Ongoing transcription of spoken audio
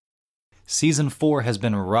Season 4 has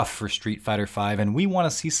been rough for Street Fighter V, and we want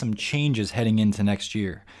to see some changes heading into next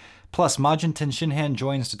year. Plus, Majin Shinhan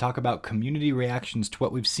joins to talk about community reactions to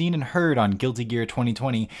what we've seen and heard on Guilty Gear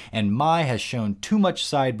 2020, and Mai has shown too much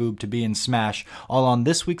side boob to be in Smash, all on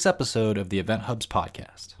this week's episode of the Event Hubs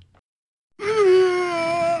podcast.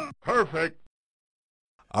 Perfect.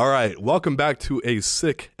 All right, welcome back to a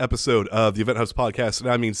sick episode of the Event Hubs podcast, and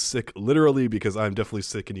I mean sick literally because I'm definitely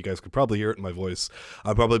sick, and you guys could probably hear it in my voice.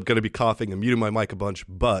 I'm probably going to be coughing and muting my mic a bunch,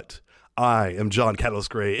 but I am John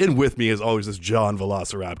Catalyst Gray, and with me, as always, is John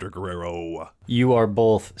Velociraptor Guerrero. You are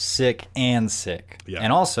both sick and sick. Yeah.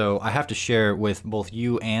 And also, I have to share with both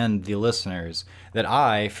you and the listeners that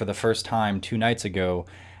I, for the first time 2 nights ago,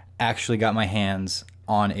 actually got my hands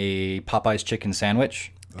on a Popeye's chicken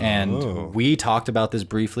sandwich. And we talked about this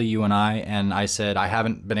briefly, you and I said I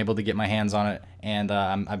haven't been able to get my hands on it, and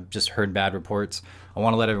I've just heard bad reports. I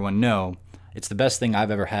want to let everyone know it's the best thing I've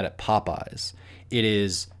ever had at Popeyes. It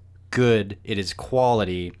is good. It is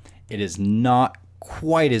quality. It is not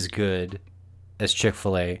quite as good as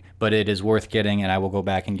Chick-fil-A, but it is worth getting, and I will go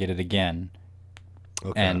back and get it again.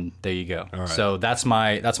 Okay. And there you go. All right. So that's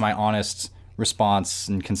my honest response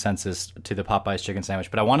and consensus to the Popeyes chicken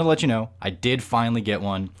sandwich. But I wanted to let you know I did finally get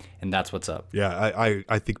one, and that's what's up. Yeah,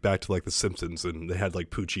 I think back to like The Simpsons, and they had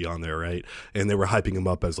like Poochie on there, right? And they were hyping him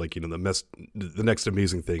up as like, you know, the next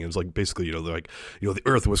amazing thing. It was like basically, you know, like, you know, the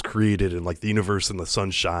earth was created and like the universe and the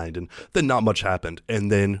sun shined, and then not much happened,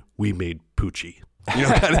 and then we made Poochie. You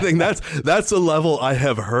know, kind of thing. That's the level I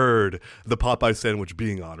have heard the Popeye sandwich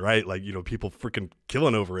being on, right? Like, you know, people freaking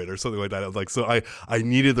killing over it or something like that. I was like, so I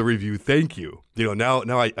needed the review. Thank you. You know,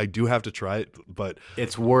 now I do have to try it, but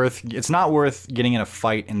it's not worth getting in a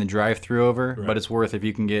fight in the drive-thru over, right. But it's worth if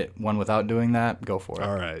you can get one without doing that, go for it.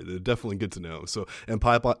 All right, definitely good to know. So, and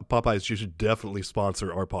Popeyes, you should definitely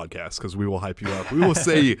sponsor our podcast because we will hype you up. We will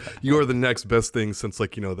say you are the next best thing since,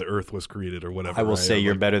 like, you know, the earth was created or whatever. I will say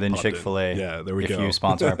you're better than Chick-fil-A. Yeah, there we go. If you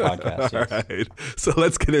sponsor our podcast. Yes. All right, so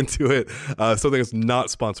let's get into it. Something that's not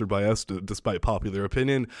sponsored by us, despite popular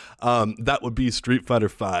opinion. That would be Street Fighter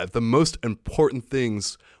V. The most important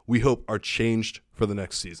things we hope are changed for the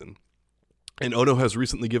next season. And Ono has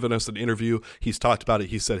recently given us an interview. He's talked about it.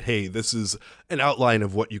 He said, hey, this is an outline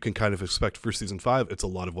of what you can kind of expect for Season 5. It's a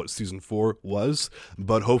lot of what Season 4 was,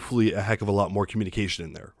 but hopefully a heck of a lot more communication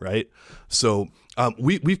in there, right? So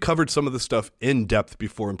we've covered some of this stuff in depth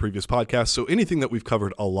before in previous podcasts. So anything that we've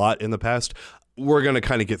covered a lot in the past, we're going to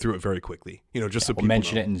kind of get through it very quickly, you know, just so people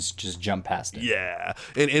mention know. It and just jump past it. Yeah.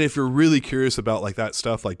 And if you're really curious about like that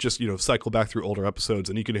stuff, like just, you know, cycle back through older episodes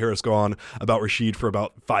and you can hear us go on about Rashid for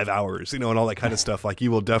about 5 hours, you know, and all that kind of stuff. Like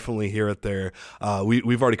you will definitely hear it there.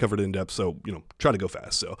 We've already covered it in depth. So, you know, try to go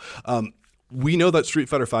fast. So, we know that Street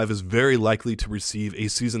Fighter V is very likely to receive a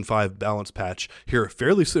Season 5 balance patch here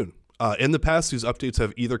fairly soon. In the past, these updates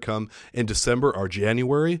have either come in December or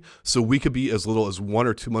January, so we could be as little as 1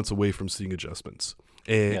 or 2 months away from seeing adjustments.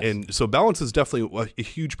 And so balance is definitely a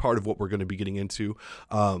huge part of what we're going to be getting into.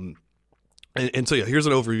 And so, yeah, here's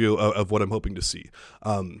an overview of what I'm hoping to see.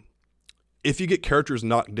 If you get characters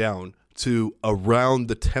knocked down to around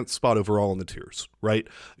the 10th spot overall in the tiers, right?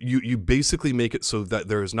 You basically make it so that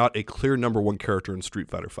there is not a clear number 1 character in Street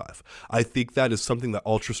Fighter V. I think that is something that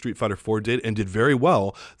Ultra Street Fighter 4 did and did very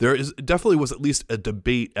well. There definitely was at least a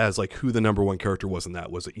debate as like who the number 1 character was in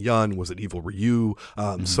that. Was it Yun? Was it Evil Ryu?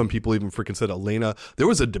 Some people even freaking said Elena. There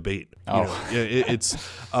was a debate. You know,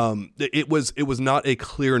 it was not a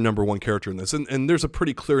clear number 1 character in this, and there's a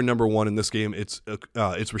pretty clear number 1 in this game. It's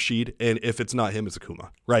Rashid, and if it's not him, it's Akuma,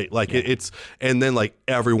 right? Like it's and then like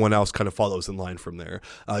everyone else kind of follows in line from there.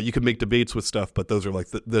 You can make debates with stuff, but those are like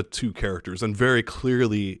the 2 characters, and very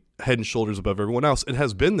clearly head and shoulders above everyone else. It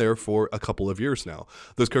has been there for a couple of years now.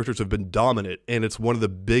 Those characters have been dominant, and it's one of the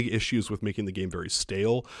big issues with making the game very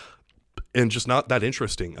stale and just not that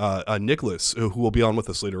interesting. Nicholas, who will be on with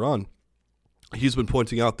us later on, he's been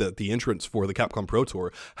pointing out that the entrants for the Capcom Pro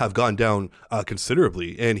Tour have gone down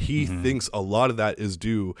considerably, and he thinks a lot of that is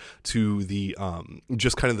due to the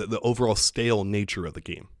just kind of the overall stale nature of the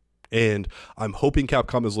game. And I'm hoping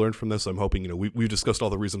Capcom has learned from this. I'm hoping, you know, we've discussed all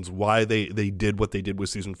the reasons why they did what they did with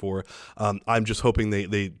Season 4. I'm just hoping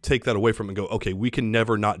they take that away from it and go, okay, we can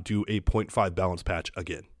never not do a 0.5 balance patch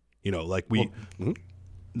again. You know, like we...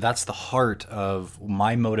 That's the heart of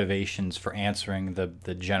my motivations for answering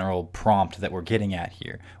the general prompt that we're getting at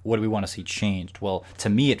here. What do we want to see changed? Well, to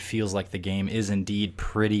me, it feels like the game is indeed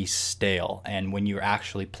pretty stale. And when you're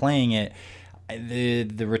actually playing it,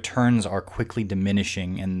 the returns are quickly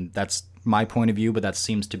diminishing. And that's my point of view, but that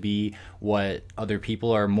seems to be what other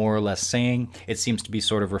people are more or less saying. It seems to be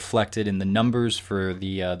sort of reflected in the numbers for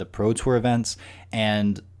the Pro Tour events.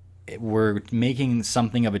 And we're making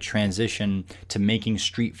something of a transition to making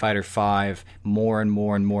Street Fighter V more and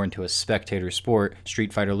more and more into a spectator sport.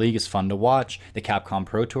 Street Fighter League is fun to watch. The Capcom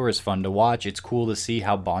Pro Tour is fun to watch. It's cool to see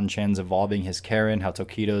how Bonchan's evolving his Karen, how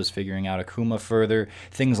Tokido's figuring out Akuma further,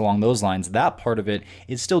 things along those lines. That part of it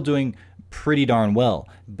is still doing pretty darn well,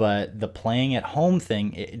 but the playing at home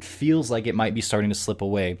thing, it feels like it might be starting to slip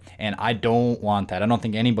away, and I don't want that. I don't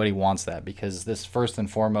think anybody wants that, because this first and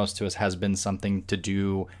foremost to us has been something to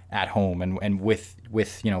do at home and with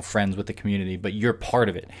friends, with the community, but you're part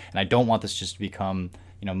of it, and I don't want this just to become,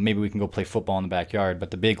 maybe we can go play football in the backyard,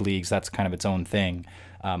 but the big leagues, that's kind of its own thing.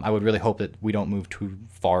 I would really hope that we don't move too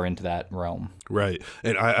far into that realm. Right.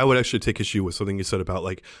 And I would actually take issue with something you said about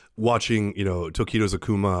like watching, Tokido's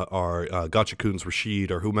Akuma or Gachakun's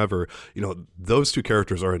Rashid or whomever, those two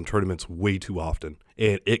characters are in tournaments way too often.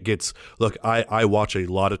 And it gets, look, I watch a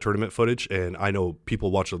lot of tournament footage, and I know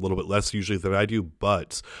people watch a little bit less usually than I do,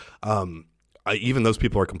 but even those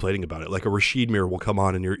people are complaining about it. Like a Rashid mirror will come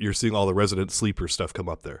on, and you're seeing all the Resident Sleeper stuff come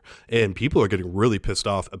up there, and people are getting really pissed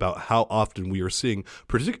off about how often we are seeing,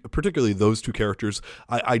 particularly those two characters.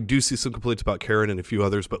 I do see some complaints about Karen and a few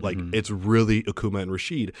others, but like it's really Akuma and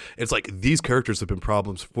Rashid. It's like these characters have been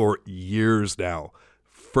problems for years now.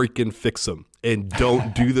 Freaking fix them, and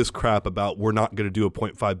don't do this crap about we're not going to do a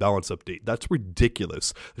 0.5 balance update. That's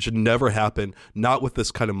ridiculous. It should never happen. Not with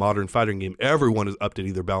this kind of modern fighting game. Everyone is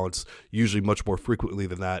updating their balance usually much more frequently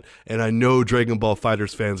than that. And I know Dragon Ball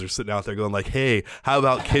FighterZ fans are sitting out there going like, hey, how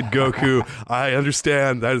about Kid Goku? I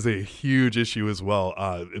understand that is a huge issue as well,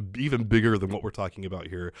 even bigger than what we're talking about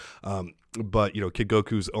here. But Kid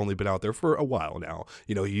Goku's only been out there for a while now.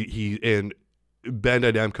 He and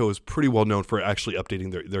Bandai Namco is pretty well known for actually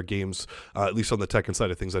updating their games, at least on the Tekken side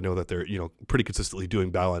of things. I know that they're pretty consistently doing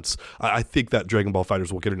balance. I think that Dragon Ball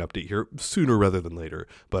FighterZ will get an update here sooner rather than later.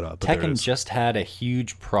 But Tekken just had a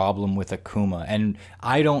huge problem with Akuma, and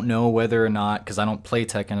I don't know whether or not, because I don't play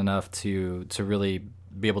Tekken enough to really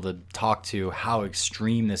be able to talk to how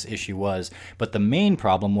extreme this issue was, but the main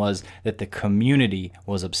problem was that the community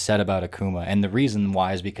was upset about Akuma, and the reason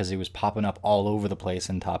why is because he was popping up all over the place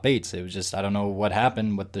in top 8s. It was just, I don't know what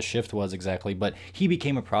happened, what the shift was exactly, but he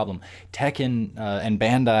became a problem. Tekken and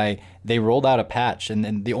Bandai, they rolled out a patch, and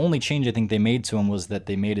then the only change I think they made to him was that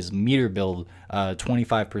they made his meter build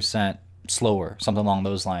 25% slower, something along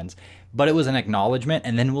those lines. But it was an acknowledgement,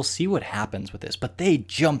 and then we'll see what happens with this. But they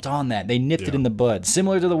jumped on that. They nipped it in the bud,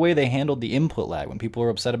 similar to the way they handled the input lag when people were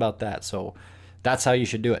upset about that. So that's how you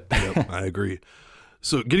should do it. Yep, I agree.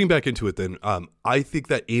 So getting back into it then, I think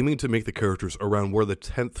that aiming to make the characters around where the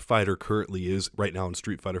 10th fighter currently is right now in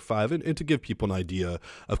Street Fighter V, and to give people an idea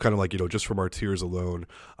of kind of like, just from our tiers alone,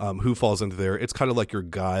 who falls into there. It's kind of like your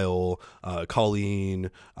Guile, Colleen,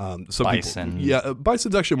 some Bison. People, yeah,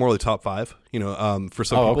 Bison's actually more like top 5, for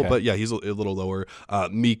some people, but yeah, he's a little lower.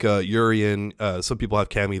 Mika, Urien, some people have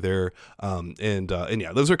Cammy there, and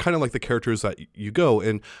yeah, those are kind of like the characters that you go,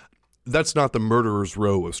 and that's not the murderer's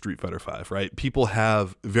row of Street Fighter V, right? People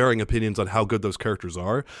have varying opinions on how good those characters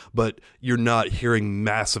are, but you're not hearing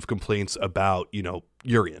massive complaints about,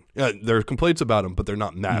 Urien. There are complaints about him, but they're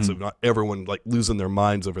not massive. Not everyone like losing their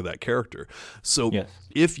minds over that character. So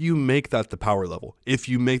if you make that the power level, if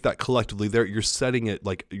you make that collectively there, you're setting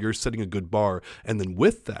a good bar. And then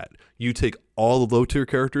with that, you take all the low tier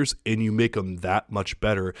characters and you make them that much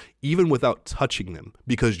better, even without touching them,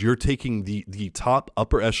 because you're taking the top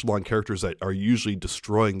upper echelon characters that are usually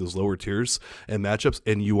destroying those lower tiers and matchups,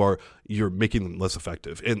 and you're making them less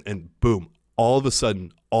effective. And boom, all of a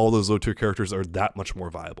sudden, all those low tier characters are that much more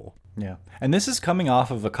viable. Yeah. And this is coming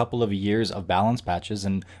off of a couple of years of balance patches,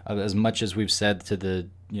 and as much as we've said to the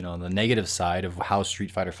negative side of how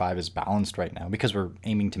Street Fighter V is balanced right now, because we're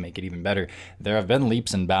aiming to make it even better, there have been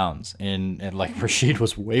leaps and bounds, and like Rashid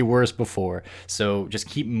was way worse before, so just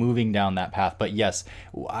keep moving down that path. But yes,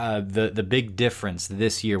 the big difference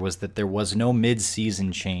this year was that there was no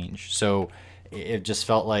mid-season change, so it just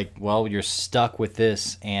felt like, well, you're stuck with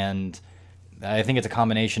this, and I think it's a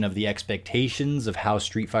combination of the expectations of how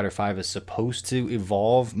Street Fighter V is supposed to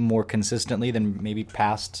evolve more consistently than maybe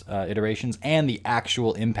past iterations, and the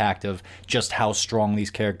actual impact of just how strong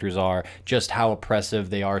these characters are, just how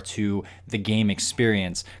oppressive they are to the game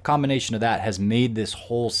experience. Combination of that has made this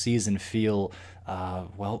whole season feel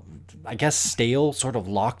I guess stale, sort of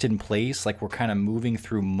locked in place, like we're kind of moving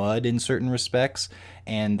through mud in certain respects,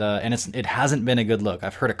 and it hasn't been a good look.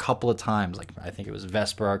 I've heard a couple of times, like I think it was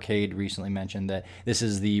Vesper Arcade recently mentioned that this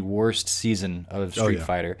is the worst season of Street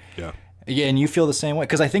Fighter. Yeah. Yeah, and you feel the same way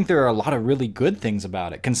because I think there are a lot of really good things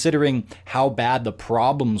about it, considering how bad the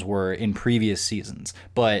problems were in previous seasons.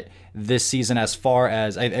 But this season, as far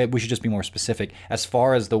as we should just be more specific, as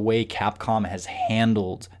far as the way Capcom has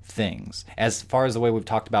handled things, as far as the way we've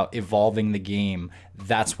talked about evolving the game,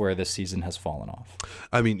 that's where this season has fallen off.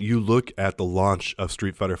 I mean, you look at the launch of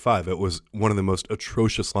Street Fighter V. It was one of the most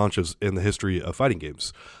atrocious launches in the history of fighting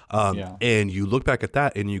games. And you look back at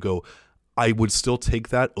that and you go, I would still take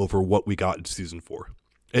that over what we got in season 4.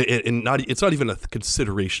 And it's not even a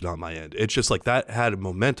consideration on my end. It's just like that had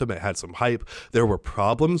momentum, it had some hype. There were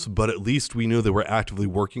problems, but at least we knew they were actively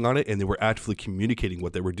working on it and they were actively communicating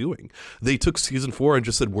what they were doing. They took season 4 and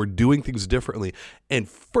just said, we're doing things differently, and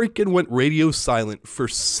freaking went radio silent for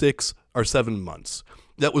 6 or 7 months.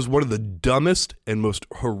 That was one of the dumbest and most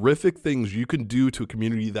horrific things you can do to a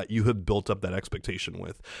community that you have built up that expectation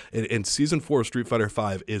with. And season 4 of Street Fighter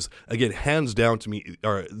V is, again, hands down to me,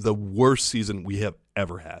 the worst season we have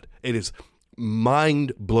ever had. It is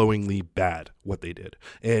mind-blowingly bad what they did.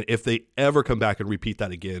 And if they ever come back and repeat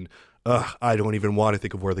that again, I don't even want to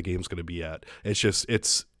think of where the game's going to be at. It's just,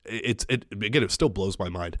 again, it still blows my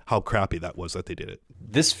mind how crappy that was that they did it.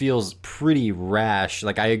 This feels pretty rash.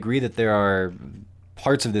 Like, I agree that there are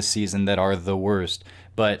parts of this season that are the worst,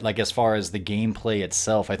 but like as far as the gameplay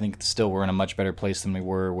itself, I think still we're in a much better place than we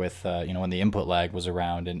were with when the input lag was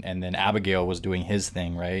around, and then Abigail was doing his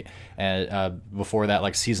thing, right? And before that,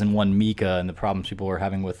 like season 1 Mika and the problems people were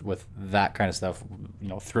having with that kind of stuff,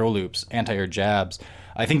 throw loops, anti-air jabs.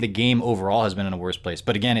 I think the game overall has been in a worse place.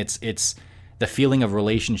 But again, it's the feeling of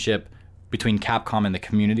relationship between Capcom and the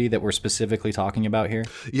community that we're specifically talking about here.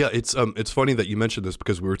 Yeah, it's funny that you mentioned this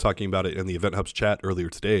because we were talking about it in the Event Hubs chat earlier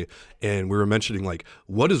today, and we were mentioning like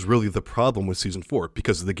what is really the problem with season 4,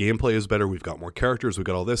 because the gameplay is better, we've got more characters, we've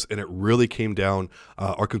got all this, and it really came down.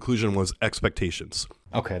 Our conclusion was expectations.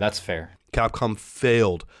 Okay, that's fair. Capcom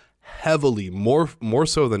failed heavily, more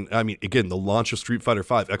so than, I mean, again, the launch of Street Fighter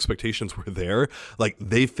V, expectations were there. Like,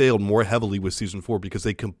 they failed more heavily with season 4 because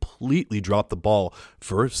they completely dropped the ball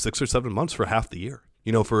for 6 or 7 months, for half the year.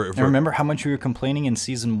 For remember how much we were complaining in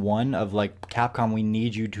season 1 of like, Capcom, we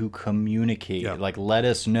need you to communicate. Yeah. Like, let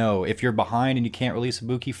us know if you're behind and you can't release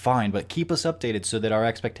Ibuki, fine, but keep us updated so that our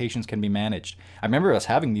expectations can be managed. I remember us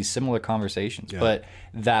having these similar conversations, but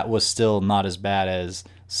that was still not as bad as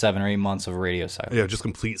 7 or 8 months of radio silence. Yeah, just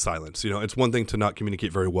complete silence. It's one thing to not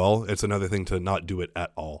communicate very well. It's another thing to not do it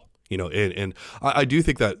at all. And I do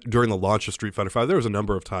think that during the launch of Street Fighter V, there was a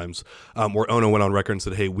number of times where Ono went on record and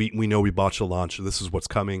said, hey, we know we botched the launch. This is what's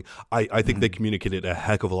coming. I think they communicated a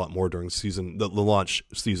heck of a lot more during the launch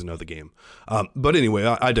season of the game. But anyway,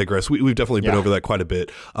 I digress. We've definitely been over that quite a bit.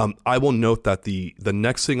 I will note that the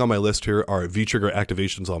next thing on my list here are V-Trigger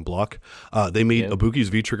activations on block. They made Ibuki's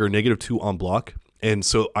V-Trigger -2 on block. And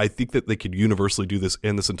so I think that they could universally do this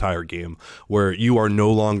in this entire game, where you are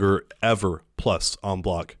no longer ever plus on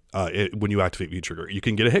block when you activate V-Trigger. You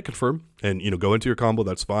can get a hit confirm and go into your combo,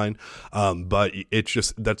 that's fine. But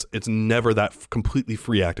it's never that completely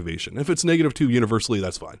free activation. If it's -2 universally,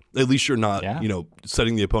 that's fine. At least you're not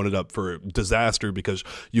setting the opponent up for disaster because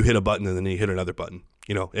you hit a button and then you hit another button.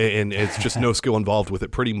 And it's just no skill involved with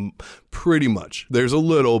it pretty much. There's a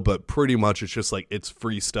little, but pretty much it's just like it's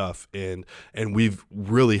free stuff, and we've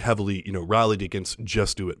really heavily rallied against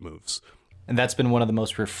just do it moves. And that's been one of the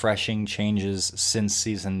most refreshing changes since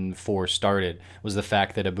season 4 started, was the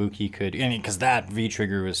fact that Ibuki could, because that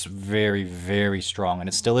V-Trigger was very, very strong, and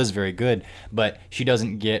it still is very good, but she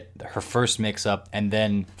doesn't get her first mix-up and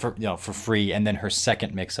then for free, and then her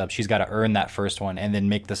second mix-up. She's got to earn that first one and then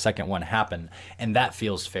make the second one happen, and that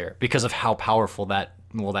feels fair because of how powerful that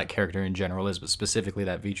character in general is, but specifically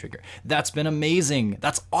that V-Trigger. That's been amazing.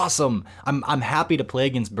 That's awesome. I'm happy to play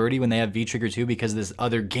against Birdie when they have V-Trigger too, because this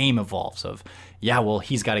other game evolves of,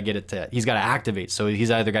 he's got to activate. So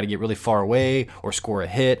he's either got to get really far away or score a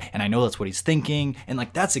hit, and I know that's what he's thinking. And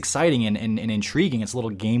like, that's exciting and intriguing. It's a little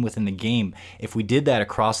game within the game. If we did that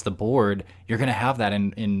across the board, you're going to have that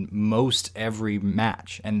in most every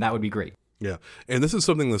match, and that would be great. Yeah, and this is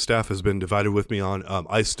something the staff has been divided with me on.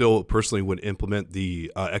 I still personally would implement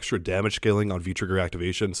the extra damage scaling on V-Trigger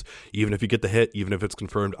activations. Even if you get the hit, even if it's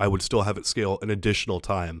confirmed, I would still have it scale an additional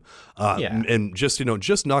time. And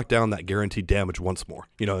just knock down that guaranteed damage once more,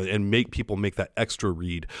 and make people make that extra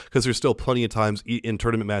read. Because there's still plenty of times in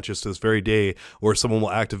tournament matches to this very day where someone will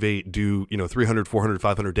activate, do 300, 400,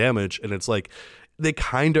 500 damage, and it's like, they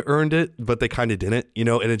kind of earned it, but they kind of didn't,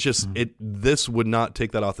 and it just, this would not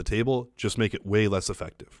take that off the table, just make it way less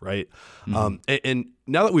effective, right? And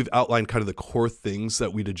now that we've outlined kind of the core things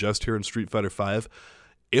that we'd adjust here in Street Fighter V,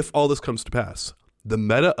 if all this comes to pass, the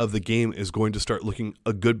meta of the game is going to start looking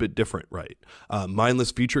a good bit different, right?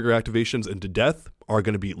 Mindless V-trigger activations into death are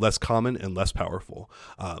going to be less common and less powerful.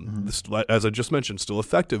 This, as I just mentioned, still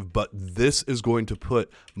effective, but this is going to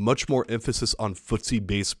put much more emphasis on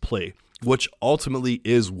footsie-based play, which ultimately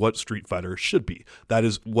is what Street Fighter should be. That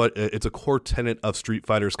is what it's a core tenet of Street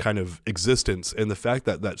Fighter's kind of existence, and the fact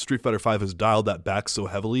that Street Fighter V has dialed that back so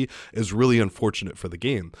heavily is really unfortunate for the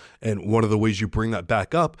game. And one of the ways you bring that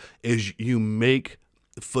back up is you make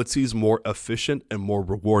footsies more efficient and more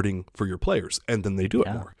rewarding for your players, and then they do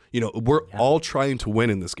it more. We're all trying to win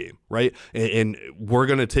in this game, right? And we're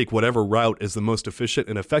going to take whatever route is the most efficient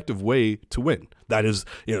and effective way to win. That is,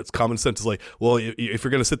 it's common sense. It's like, well, if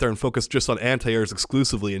you're going to sit there and focus just on anti-airs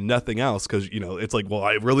exclusively and nothing else, because, it's like, well,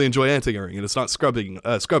 I really enjoy anti-airing and it's not scrubby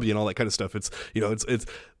and all that kind of stuff. It's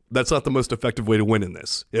that's not the most effective way to win in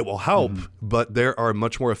this. It will help, but there are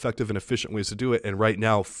much more effective and efficient ways to do it. And right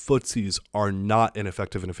now, footsies are not an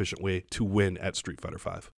effective and efficient way to win at Street Fighter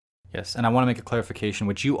V. Yes, and I want to make a clarification,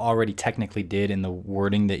 which you already technically did in the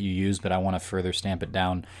wording that you used, but I want to further stamp it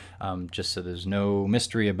down just so there's no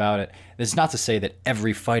mystery about it. This is not to say that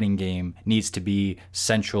every fighting game needs to be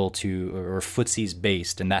central to or footsies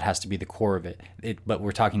based, and that has to be the core of it. But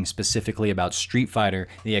we're talking specifically about Street Fighter,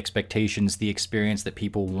 the expectations, the experience that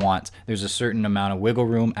people want. There's a certain amount of wiggle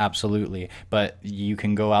room, absolutely, but you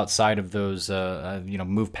can go outside of those,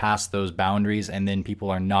 move past those boundaries, and then people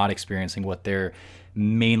are not experiencing what they're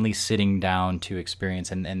mainly sitting down to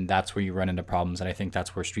experience, and that's where you run into problems. And I think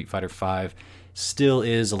that's where Street Fighter V still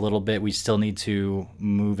is a little bit. We still need to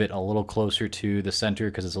move it a little closer to the center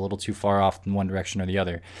because it's a little too far off in one direction or the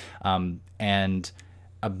other. And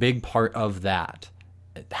a big part of that,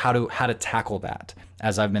 how to tackle that,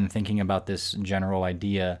 as I've been thinking about this general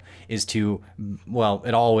idea, is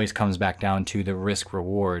it always comes back down to the risk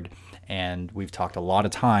reward. And we've talked a lot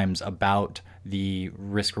of times about the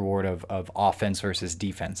risk reward of offense versus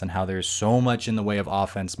defense, and how there's so much in the way of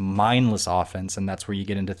offense, mindless offense, and that's where you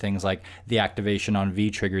get into things like the activation on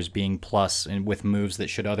V triggers being plus and with moves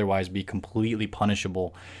that should otherwise be completely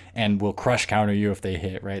punishable and will crush counter you if they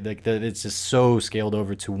hit, right? It's just so scaled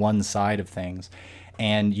over to one side of things,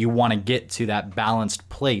 and you want to get to that balanced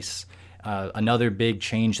place. Another big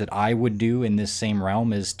change that I would do in this same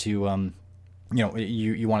realm is to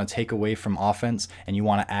you want to take away from offense and you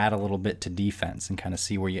want to add a little bit to defense and kind of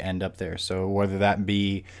see where you end up there. So whether that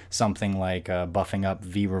be something like buffing up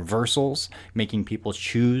V reversals, making people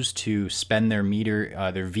choose to spend their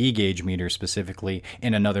meter, their V gauge meter specifically,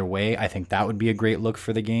 in another way, I think that would be a great look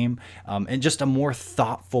for the game. And just a more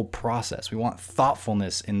thoughtful process. We want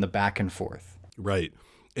thoughtfulness in the back and forth. Right.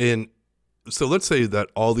 And so let's say that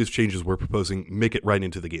all these changes we're proposing make it right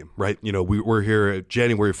into the game, right? We're here at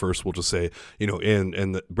January 1st, we'll just say,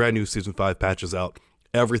 and the brand new Season 5 patch is out.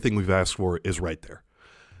 Everything we've asked for is right there.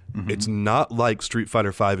 It's not like Street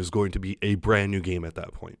Fighter V is going to be a brand new game at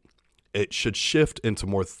that point. It should shift into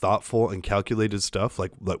more thoughtful and calculated stuff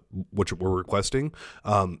like what we're requesting.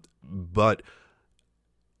 But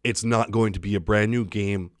it's not going to be a brand new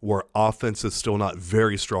game where offense is still not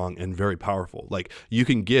very strong and very powerful. Like, you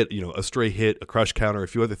can get, a stray hit, a crush counter, a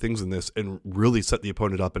few other things in this, and really set the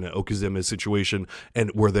opponent up in an Okizeme situation, and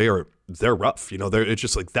where they're rough. It's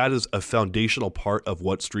just like, that is a foundational part of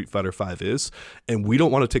what Street Fighter V is, and we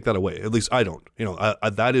don't want to take that away. At least I don't.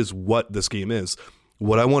 That is what this game is.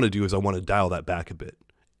 What I want to do is I want to dial that back a bit.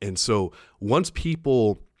 And so once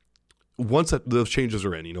those changes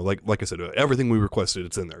are in, like I said, everything we requested,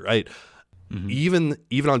 it's in there, right? Even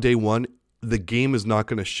on day one, the game is not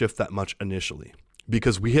going to shift that much initially,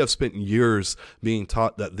 because we have spent years being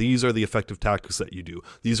taught that these are the effective tactics that you do.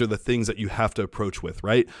 These are the things that you have to approach with,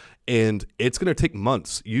 right? And it's going to take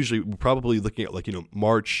months. Usually we're probably looking at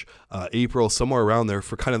March, April, somewhere around there,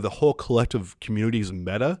 for kind of the whole collective community's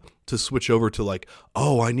meta to switch over to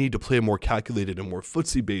I need to play more calculated and more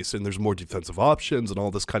footsie based, and there's more defensive options and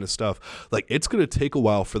all this kind of stuff. It's going to take a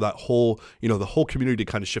while for that whole, the whole community to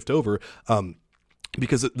kind of shift over,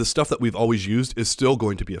 because the stuff that we've always used is still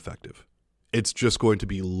going to be effective. It's just going to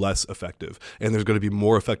be less effective, and there's going to be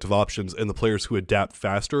more effective options, and the players who adapt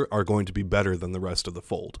faster are going to be better than the rest of the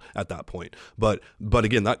fold at that point. But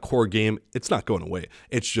again, that core game, it's not going away.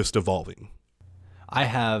 It's just evolving. I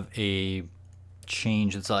have a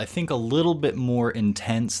change that's, I think, a little bit more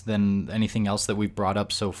intense than anything else that we've brought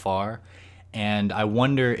up so far. And I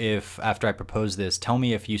wonder if, after I propose this, tell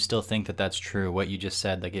me if you still think that that's true, what you just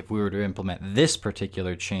said. Like, if we were to implement this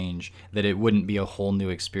particular change, that it wouldn't be a whole new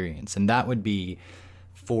experience. And that would be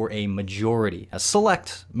for a majority, a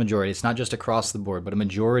select majority, it's not just across the board, but a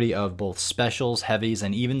majority of both specials, heavies,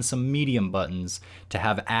 and even some medium buttons to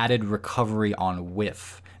have added recovery on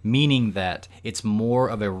whiff. meaning that it's more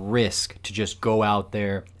of a risk to just go out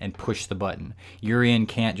there and push the button. Urien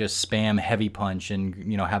can't just spam heavy punch and,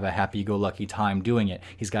 have a happy-go-lucky time doing it.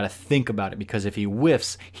 He's got to think about it, because if he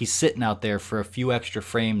whiffs, he's sitting out there for a few extra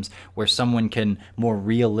frames where someone can more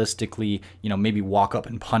realistically, maybe walk up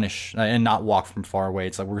and punish, and not walk from far away.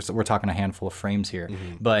 It's like we're talking a handful of frames here,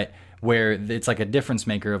 but where it's like a difference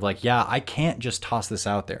maker of like, yeah, I can't just toss this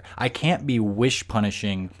out there. I can't be wish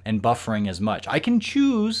punishing and buffering as much. I can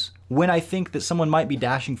choose when I think that someone might be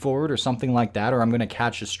dashing forward or something like that, or I'm going to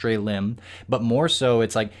catch a stray limb. But more so,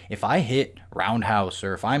 it's like if I hit roundhouse,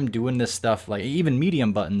 or if I'm doing this stuff, like even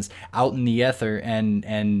medium buttons out in the ether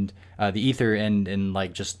and the ether and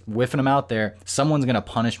like just whiffing them out there, someone's going to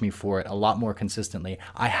punish me for it a lot more consistently.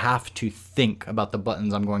 I have to think about the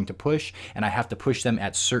buttons I'm going to push, and I have to push them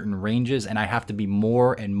at certain ranges, and I have to be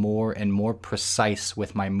more and more and more precise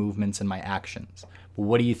with my movements and my actions.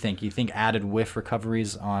 What do you think? You think added whiff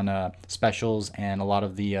recoveries on specials and a lot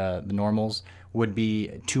of the normals would be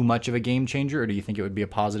too much of a game changer, or do you think it would be a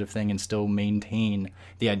positive thing and still maintain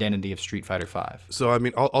the identity of Street Fighter V? So, I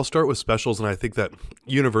mean, I'll start with specials, and I think that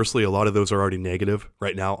universally a lot of those are already negative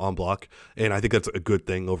right now on block, and I think that's a good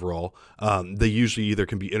thing overall. They usually either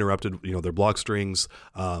can be interrupted, their block strings,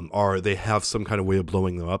 or they have some kind of way of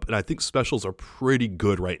blowing them up, and I think specials are pretty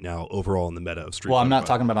good right now overall in the meta of Street Fighter. Well, I'm not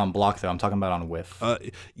talking about on block, though. I'm talking about on whiff.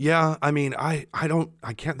 Yeah, I mean, I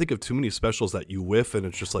can't think of too many specials that you whiff, and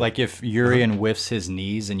it's just like if Urien whiffs his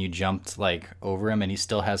knees and you jumped like over him and he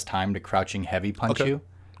still has time to crouching heavy punch you.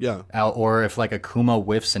 Yeah. Or if like Akuma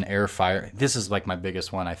whiffs an air fire. This is like my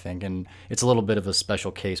biggest one, I think, and it's a little bit of a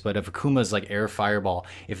special case, but if Akuma's like air fireball,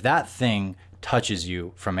 if that thing touches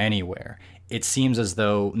you from anywhere, it seems as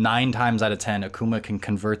though 9 times out of 10, Akuma can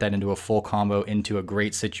convert that into a full combo, into a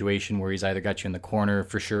great situation where he's either got you in the corner,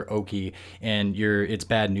 for sure Oki, and it's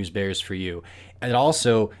bad news bears for you. It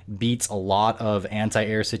also beats a lot of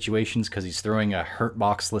anti-air situations because he's throwing a hurt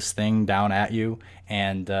boxless thing down at you,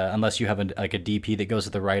 and unless you have a DP that goes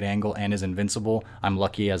at the right angle and is invincible, I'm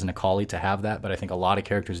lucky as an Akali to have that, but I think a lot of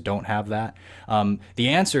characters don't have that. The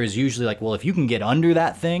answer is usually like, well, if you can get under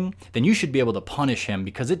that thing, then you should be able to punish him,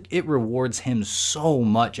 because it rewards him so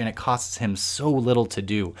much and it costs him so little to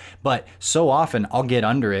do. But so often I'll get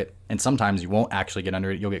under it, and sometimes you won't actually get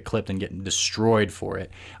under it. You'll get clipped and get destroyed for it.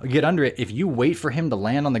 Get under it. If you wait for him to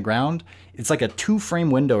land on the ground, it's like a 2-frame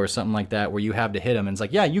window or something like that where you have to hit him. And it's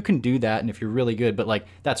like, yeah, you can do that, and if you're really good, but like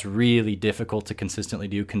that's really difficult to consistently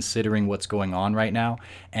do considering what's going on right now.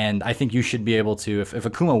 And I think you should be able to, if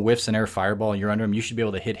Akuma whiffs an air fireball and you're under him, you should be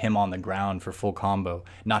able to hit him on the ground for full combo,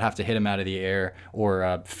 not have to hit him out of the air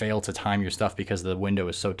or fail to time your stuff because the window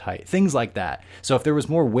is so tight. Things like that. So if there was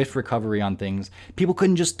more whiff recovery on things, people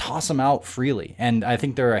couldn't just toss them out freely. And I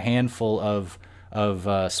think there are a handful of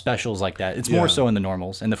specials like that. It's more so in the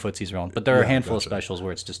normals, in the footsies realm, but there are a handful of specials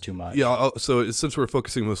where it's just too much. Yeah, so since we're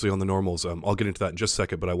focusing mostly on the normals, I'll get into that in just a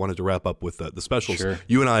second, but I wanted to wrap up with the specials. Sure.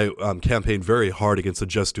 You and I campaigned very hard against the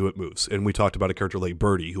Just Do It moves, and we talked about a character like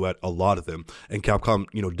Birdie, who had a lot of them, and Capcom,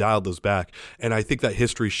 dialed those back, and I think that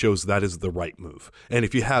history shows that is the right move. And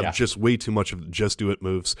if you have just way too much of Just Do It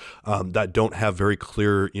moves that don't have very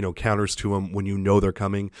clear, counters to them when they're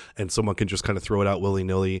coming, and someone can just kind of throw it out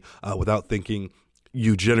willy-nilly without thinking,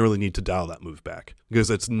 you generally need to dial that move back, because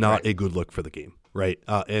it's not a good look for the game, right?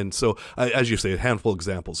 And so, as you say, a handful of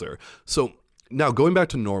examples there. So now going back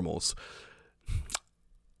to normals,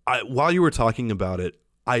 while you were talking about it,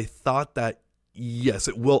 I thought that, yes,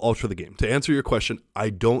 it will alter the game. To answer your question, I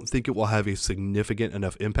don't think it will have a significant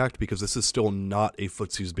enough impact, because this is still not a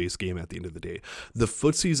footsies-based game at the end of the day. The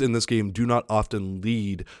footsies in this game do not often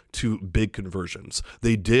lead to big conversions.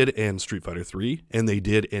 They did in Street Fighter 3, and they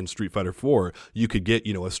did in Street Fighter 4. You could get,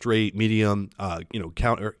 a straight, medium,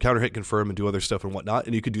 counter hit confirm and do other stuff and whatnot,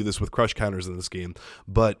 and you could do this with crush counters in this game.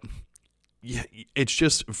 But yeah, it's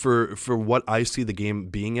just for what I see the game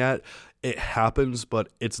being at, it happens, but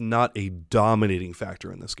it's not a dominating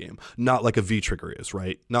factor in this game. Not like a V-Trigger is,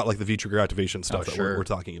 right? Not like the V-Trigger activation stuff that we're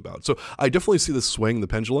talking about. So I definitely see this swing the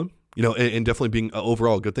pendulum, and definitely being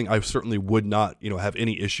overall a good thing. I certainly would not, have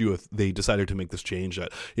any issue if they decided to make this change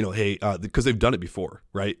that, hey, because they've done it before,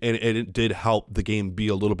 right? And it did help the game be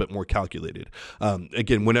a little bit more calculated.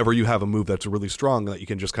 Again, whenever you have a move that's really strong that you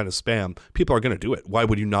can just kind of spam, people are going to do it. Why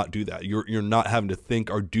would you not do that? You're not having to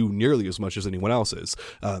think or do nearly as much as anyone else is.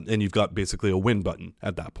 And you've got basically a win button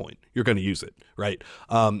at that point. You're going to use it, right?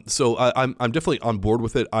 So I'm definitely on board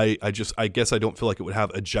with it. I guess I don't feel like it would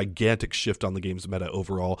have a gigantic shift on the game's meta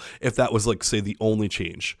overall if that was, like, say, the only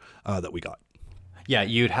change that we got. Yeah,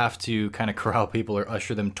 you'd have to kind of corral people or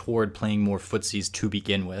usher them toward playing more footsies to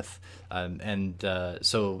begin with.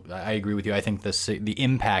 So I agree with you. I think the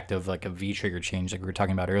impact of like a V trigger change, like we were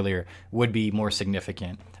talking about earlier, would be more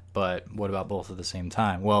significant. But what about both at the same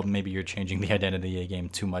time? Well, maybe you're changing the identity of the game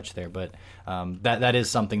too much there, but that is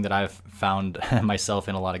something that I've found myself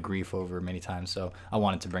in a lot of grief over many times. So I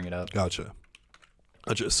wanted to bring it up. Gotcha.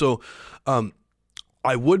 So,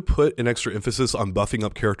 I would put an extra emphasis on buffing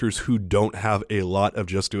up characters who don't have a lot of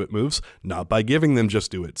just do it moves, not by giving them just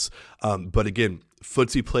do it's. But again,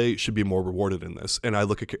 footsie play should be more rewarded in this. And I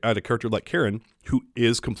look at a character like Karin, who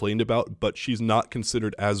is complained about, but she's not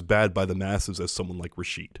considered as bad by the masses as someone like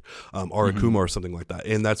Rashid or Akuma or something like that.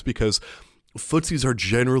 And that's because footsies are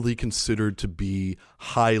generally considered to be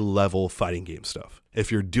high level fighting game stuff.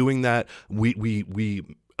 If you're doing that, we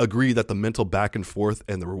agree that the mental back and forth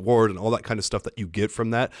and the reward and all that kind of stuff that you get from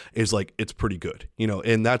that is like, it's pretty good,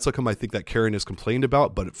 and that's how come I think that Karin is complained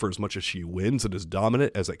about. But for as much as she wins and is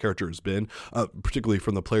dominant as that character has been, particularly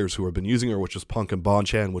from the players who have been using her, which is Punk and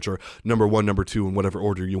Bonchan, which are number 1, number 2 in whatever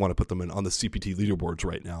order you want to put them in on the CPT leaderboards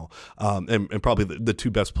right now, and probably the 2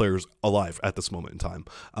 best players alive at this moment in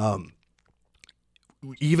time.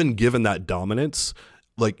 Even given that dominance,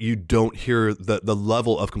 like, you don't hear the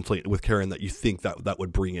level of complaint with Karin that you think that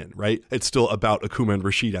would bring in, right? It's still about Akuma and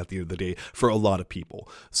Rashid at the end of the day for a lot of people.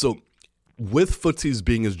 So with footsies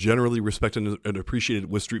being as generally respected and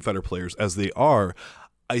appreciated with Street Fighter players as they are,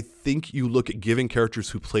 I think you look at giving characters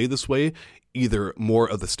who play this way either more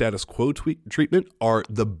of the status quo treatment or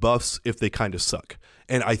the buffs if they kind of suck.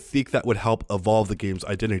 And I think that would help evolve the game's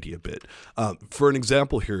identity a bit. For an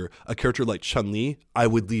example here, a character like Chun-Li, I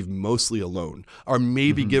would leave mostly alone, or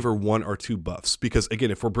maybe give her 1 or 2 buffs. Because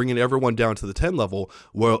again, if we're bringing everyone down to the 10 level,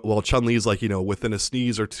 well Chun-Li is like, within a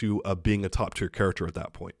sneeze or 2 of being a top tier character at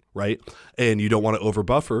that point, right? And you don't want to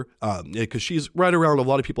overbuff her because she's right around, a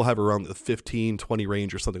lot of people have her around the 15, 20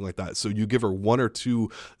 range or something like that. So you give her 1 or 2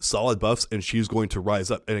 solid buffs and she's going to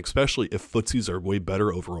rise up. And especially if footsies are way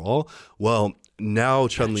better overall, well, now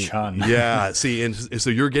Chun-Li, yeah, see, and so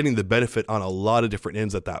you're getting the benefit on a lot of different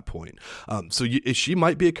ends at that point. So she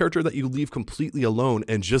might be a character that you leave completely alone,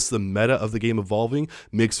 and just the meta of the game evolving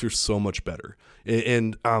makes her so much better.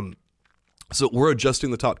 And so we're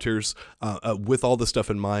adjusting the top tiers with all this stuff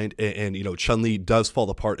in mind, and Chun-Li does fall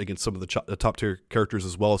apart against some of the top tier characters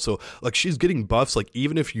as well. So like, she's getting buffs, like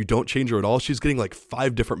even if you don't change her at all, she's getting like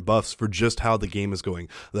 5 different buffs for just how the game is going.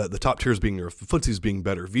 The top tiers being nerfed, the footsies being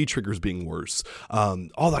better, V triggers being worse,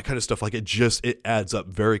 all that kind of stuff. Like, it adds up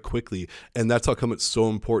very quickly, and that's how come it's so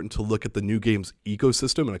important to look at the new game's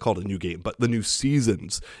ecosystem. And I call it a new game, but the new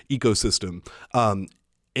season's ecosystem.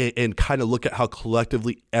 And kind of look at how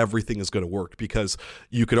collectively everything is going to work, because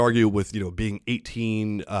you could argue with, being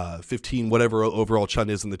 18, 15, whatever overall Chun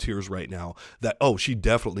is in the tiers right now, that, she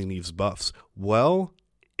definitely needs buffs. Well,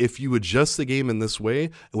 if you adjust the game in this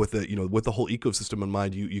way with the whole ecosystem in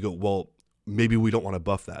mind, you go, well, maybe we don't want to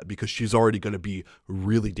buff that because she's already going to be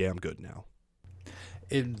really damn good now.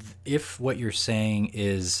 If what you're saying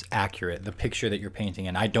is accurate, the picture that you're painting,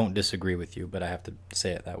 and I don't disagree with you, but I have to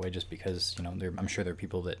say it that way just because, I'm sure there are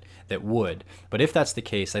people that would. But if that's the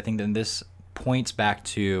case, I think then this points back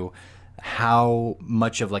to how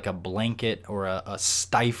much of like a blanket or a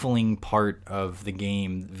stifling part of the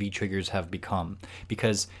game V-triggers have become.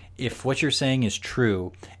 Because if what you're saying is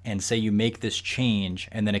true, and say you make this change,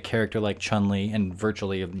 and then a character like Chun-Li, and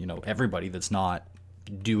virtually, everybody that's not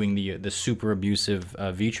doing the super abusive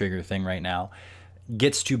V-trigger thing right now,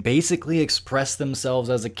 gets to basically express themselves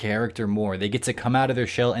as a character more. They get to come out of their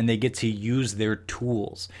shell and they get to use their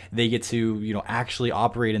tools. They get to, actually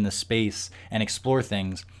operate in the space and explore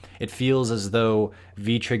things. It feels as though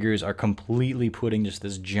V-triggers are completely putting just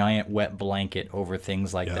this giant wet blanket over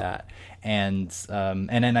things like that. And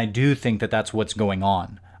then I do think that that's what's going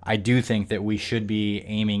on. I do think that we should be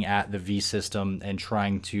aiming at the V system and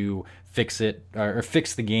trying to fix it, or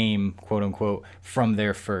fix the game, quote unquote, from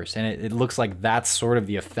there first. And it looks like that's sort of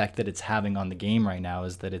the effect that it's having on the game right now,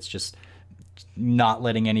 is that it's just not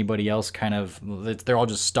letting anybody else they're all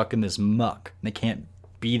just stuck in this muck. They can't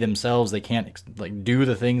be themselves. They can't like do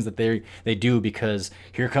the things that they do because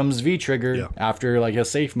here comes V-trigger after like a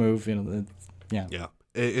safe move. Yeah.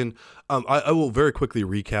 And I will very quickly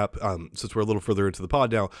recap, since we're a little further into the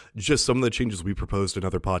pod now, just some of the changes we proposed in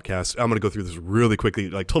other podcasts. I'm going to go through this really quickly,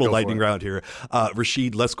 like total lightning round here.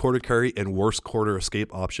 Rashid, less quarter carry and worse quarter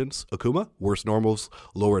escape options. Akuma, worse normals,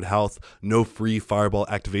 lowered health, no free fireball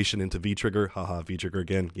activation into V-trigger. Haha, V-trigger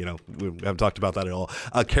again. We haven't talked about that at all.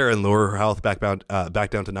 Karin, lower her health back down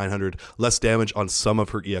to 900, less damage on some of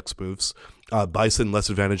her EX moves. Bison less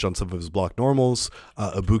advantage on some of his block normals.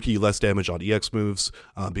 Ibuki less damage on EX moves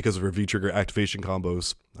because of her V-trigger activation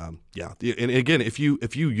combos. And again, if you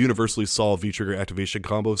universally solve V-trigger activation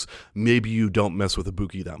combos, maybe you don't mess with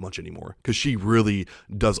Ibuki that much anymore, because she really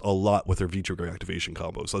does a lot with her V-trigger activation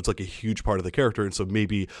combos. So it's like a huge part of the character, and so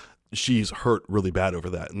maybe she's hurt really bad over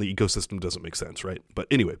that, and the ecosystem doesn't make sense, right? But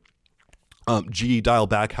anyway. G dial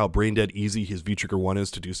back how brain dead easy his V-trigger 1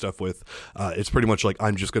 is to do stuff with. It's pretty much like,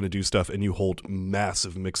 I'm just going to do stuff, and you hold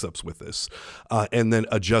massive mix-ups with this. And then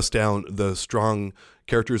adjust down the strong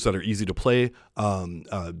characters that are easy to play,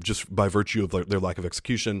 just by virtue of their lack of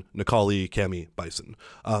execution: Necalli, Cammy, Bison.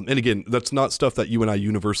 And again, that's not stuff that you and I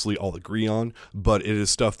universally all agree on, but it is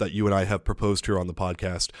stuff that you and I have proposed here on the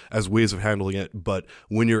podcast as ways of handling it. But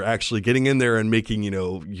when you're actually getting in there and making,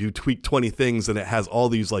 you tweak 20 things and it has all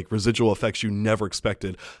these like residual effects you never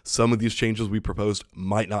expected, some of these changes we proposed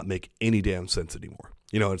might not make any damn sense anymore.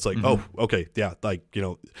 It's like, oh, okay, yeah, like,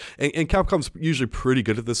 and Capcom's usually pretty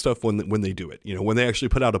good at this stuff when they do it. When they actually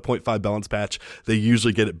put out a 0.5 balance patch, they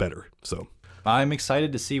usually get it better. So I'm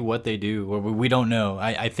excited to see what they do. We don't know.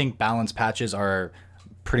 I think balance patches are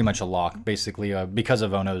pretty much a lock, basically, because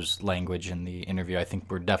of Ono's language in the interview. I think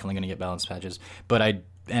we're definitely going to get balance patches, but I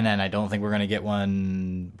don't think we're going to get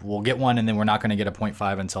one. We'll get one, and then we're not going to get a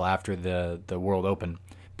 0.5 until after the World Open.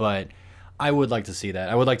 But I would like to see that.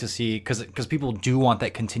 I would like to see, because people do want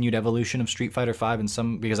that continued evolution of Street Fighter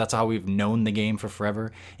V, because that's how we've known the game for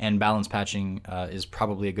forever. And balance patching is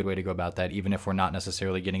probably a good way to go about that, even if we're not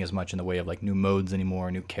necessarily getting as much in the way of like new modes anymore,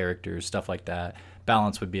 new characters, stuff like that.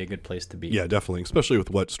 Balance would be a good place to be. Yeah, definitely, especially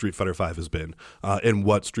with what Street Fighter V has been and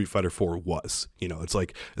what Street Fighter IV was. It's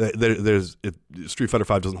like Street Fighter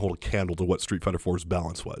V doesn't hold a candle to what Street Fighter IV's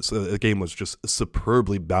balance was. The game was just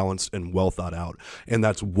superbly balanced and well thought out, and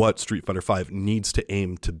that's what Street Fighter V needs to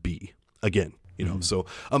aim to be again. So,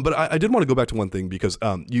 but I did want to go back to one thing, because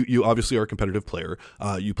you obviously are a competitive player.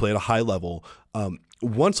 You play at a high level.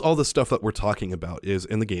 Once all the stuff that we're talking about is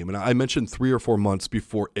in the game, and I mentioned 3 or 4 months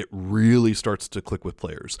before it really starts to click with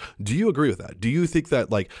players. Do you agree with that? Do you think that,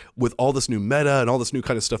 like, with all this new meta and all this new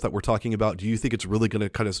kind of stuff that we're talking about, do you think it's really going to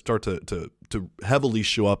kind of start to heavily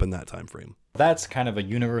show up in that time frame? That's kind of a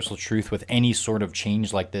universal truth with any sort of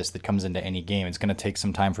change like this that comes into any game. It's going to take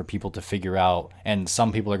some time for people to figure out, and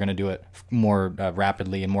some people are going to do it more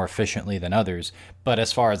rapidly and more efficiently than others. But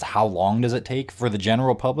as far as how long does it take for the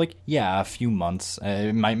general public, yeah, a few months,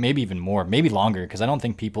 maybe even more, maybe longer, because I don't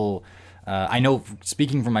think people, I know,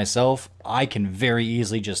 speaking for myself, I can very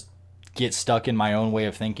easily just get stuck in my own way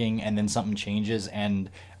of thinking, and then something changes and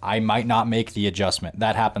I might not make the adjustment.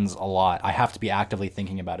 That happens a lot. I have to be actively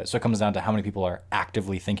thinking about it. So it comes down to how many people are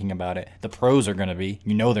actively thinking about it. The pros are going to be,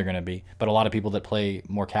 they're going to be, but a lot of people that play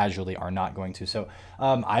more casually are not going to. So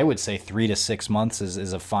I would say 3 to 6 months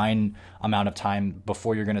is a fine amount of time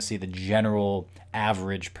before you're going to see the general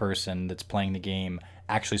average person that's playing the game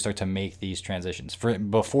actually start to make these transitions.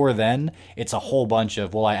 Before then, it's a whole bunch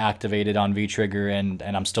of, I activated on V-trigger and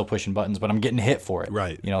I'm still pushing buttons, but I'm getting hit for it.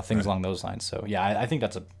 Right. Things along those lines. So yeah, I think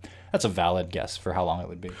that's a valid guess for how long it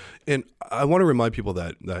would be. And I want to remind people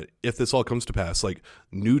that if this all comes to pass, like,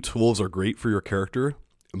 new tools are great for your character,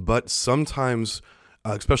 but sometimes,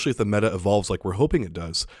 especially if the meta evolves like we're hoping it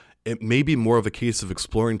does, it may be more of a case of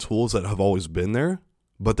exploring tools that have always been there,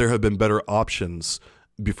 but there have been better options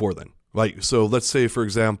before then. Like, so let's say, for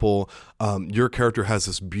example, your character has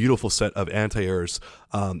this beautiful set of anti-airs,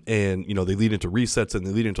 and, they lead into resets and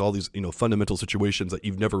they lead into all these, fundamental situations that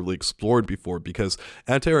you've never really explored before, because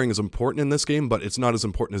anti-airing is important in this game, but it's not as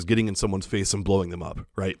important as getting in someone's face and blowing them up,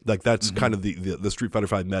 right? Like, that's kind of the Street Fighter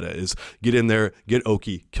V meta, is get in there, get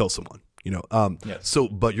Oki, kill someone. Yes. So,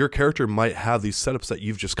 but your character might have these setups that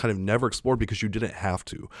you've just kind of never explored because you didn't have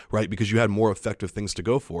to, right? Because you had more effective things to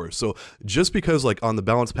go for. So just because, like, on the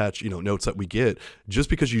balance patch, notes that we get, just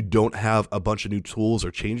because you don't have a bunch of new tools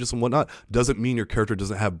or changes and whatnot, doesn't mean your character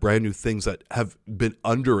doesn't have brand new things that have been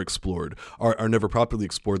underexplored, are never properly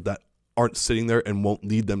explored, that aren't sitting there and won't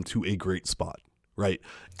lead them to a great spot. Right.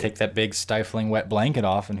 Take that big stifling wet blanket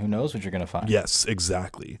off, and who knows what you're going to find. Yes,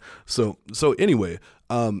 exactly. So anyway,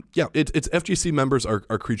 it's FGC members are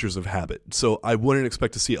creatures of habit. So I wouldn't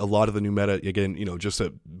expect to see a lot of the new meta again, just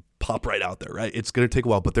to pop right out there, right? It's going to take a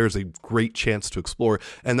while, but there's a great chance to explore.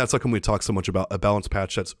 And that's like when we talk so much about a balance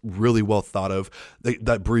patch that's really well thought of,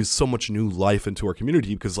 that breathes so much new life into our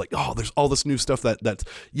community, because, like, there's all this new stuff that's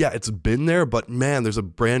it's been there, but man, there's a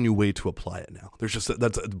brand new way to apply it now. There's just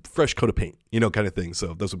that's a fresh coat of paint, kind of thing.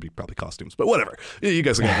 So those would be probably costumes, but whatever. You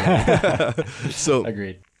guys are gonna So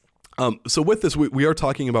agreed. So with this, we are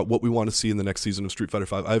talking about what we want to see in the next season of Street Fighter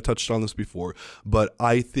V. I've touched on this before, but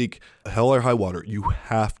I think hell or high water, you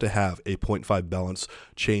have to have a 0.5 balance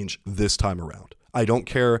change this time around. I don't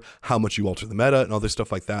care how much you alter the meta and other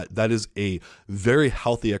stuff like that. That is a very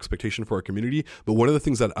healthy expectation for our community. But one of the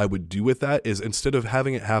things that I would do with that is, instead of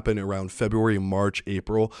having it happen around February, March,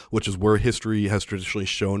 April, which is where history has traditionally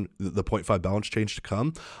shown the 0.5 balance change to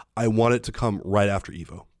come, I want it to come right after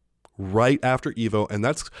EVO. Right after EVO, and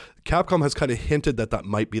that's Capcom has kind of hinted that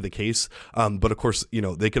might be the case, but of course,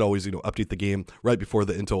 they could always update the game right before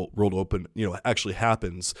the Intel World Open actually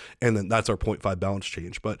happens, and then that's our 0.5 balance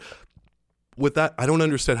change. But with that, I don't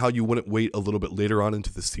understand how you wouldn't wait a little bit later on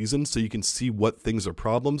into the season so you can see what things are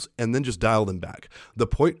problems and then just dial them back. The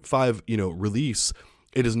 0.5 release,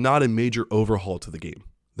 it is not a major overhaul to the game.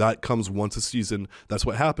 That comes once a season. That's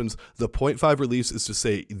what happens. The 0.5 release is to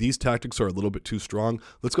say, these tactics are a little bit too strong.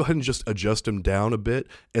 Let's go ahead and just adjust them down a bit,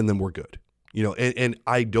 and then we're good. And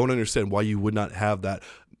I don't understand why you would not have that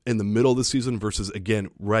in the middle of the season versus, again,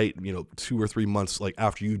 right, 2 or 3 months like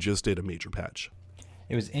after you just did a major patch.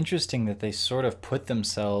 It was interesting that they sort of put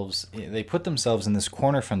themselves in this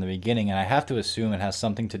corner from the beginning, and I have to assume it has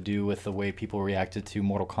something to do with the way people reacted to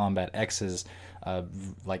Mortal Kombat X's.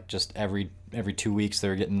 Like just every 2 weeks they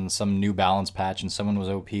were getting some new balance patch and someone was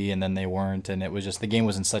OP and then they weren't, and it was just, the game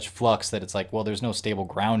was in such flux that it's like, well, there's no stable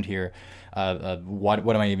ground here. What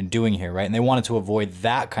am I even doing here, right? And they wanted to avoid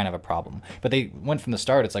that kind of a problem, but they went from the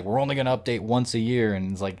start, it's like, we're only going to update once a year,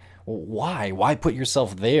 and it's like, well, why put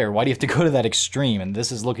yourself there? Why do you have to go to that extreme? And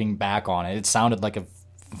this is looking back on it, it sounded like a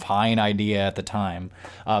fine idea at the time,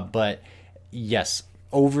 but yes,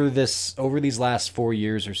 over these last 4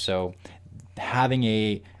 years or so, having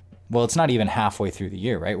it's not even halfway through the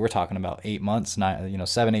year, right? We're talking about 8 months,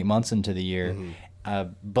 7-8 months into the year.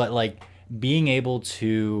 Mm-hmm. But like being able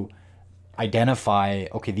to identify,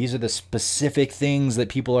 okay, these are the specific things that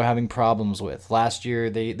people are having problems with. Last year,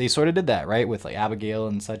 they sort of did that, right? With like Abigail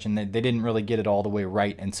and such, and they didn't really get it all the way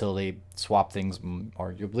right until they swapped things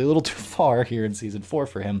arguably a little too far here in Season 4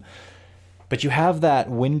 for him. But you have that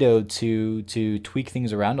window to tweak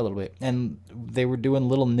things around a little bit. And they were doing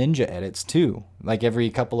little ninja edits too. Like every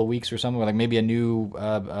couple of weeks or something, like maybe a new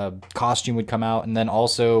costume would come out, and then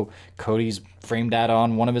also Cody's frame data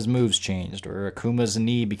on one of his moves changed, or Akuma's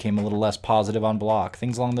knee became a little less positive on block,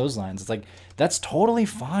 things along those lines. It's like, that's totally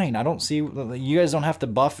fine. I don't see, you guys don't have to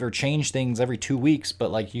buff or change things every 2 weeks,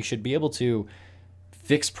 but like you should be able to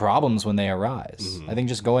fix problems when they arise. Mm-hmm. I think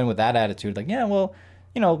just go in with that attitude, like, yeah, well,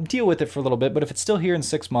 deal with it for a little bit, but if it's still here in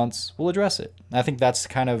 6 months, we'll address it. I think that's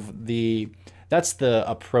kind of that's the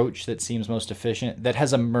approach that seems most efficient, that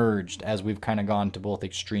has emerged as we've kind of gone to both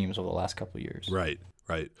extremes over the last couple of years. Right.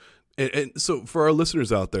 And so for our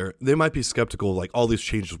listeners out there, they might be skeptical, like all these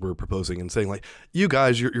changes we're proposing, and saying like, you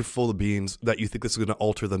guys, you're full of beans that you think this is going to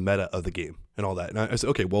alter the meta of the game and all that. And I said,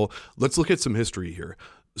 okay, well, let's look at some history here.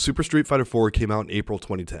 Super Street Fighter 4 came out in April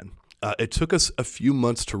 2010. It took us a few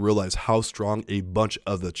months to realize how strong a bunch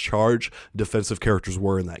of the charge defensive characters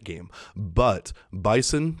were in that game. But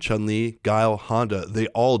Bison, Chun-Li, Guile, Honda, they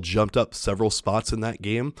all jumped up several spots in that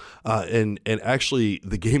game. And actually,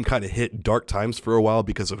 the game kind of hit dark times for a while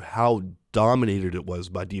because of how dominated it was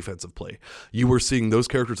by defensive play. You were seeing those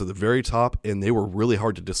characters at the very top, and they were really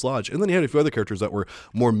hard to dislodge. And then you had a few other characters that were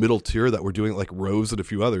more middle tier that were doing like Rose and a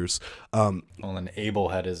few others. Well, and Abel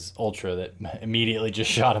had his Ultra that immediately just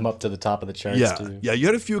shot him up to the top of the charts. Yeah, you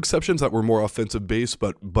had a few exceptions that were more offensive based,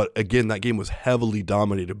 but again, that game was heavily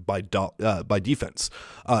dominated by defense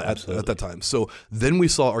at that time. So then we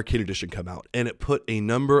saw Arcade Edition come out, and it put a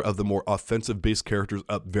number of the more offensive based characters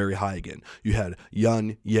up very high again. You had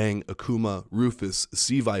Yun, Yang, Akuma, Rufus,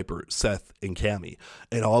 Sea Viper, Seth, and Cammy.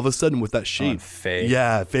 And all of a sudden with that shade, Faye.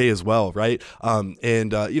 Yeah, Faye as well, right?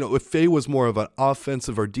 If Faye was more of an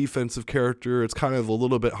offensive or defensive character, it's kind of a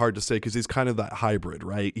little bit hard to say because he's kind of that hybrid,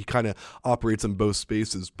 right? He kind of operates in both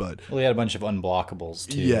spaces, but... Well, he had a bunch of unblockables,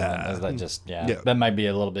 too. Yeah. That might be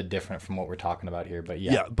a little bit different from what we're talking about here, but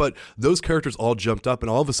yeah. Yeah, but those characters all jumped up, and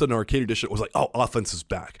all of a sudden Arcade Edition was like, oh, offense is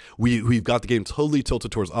back. We've got the game totally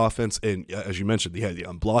tilted towards offense, and as you mentioned, you had the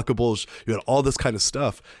unblockables, you had all this kind of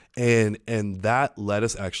stuff, and that led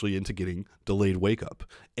us actually into getting Delayed Wake Up,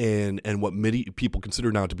 and what many people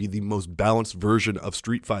consider now to be the most balanced version of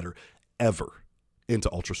Street Fighter ever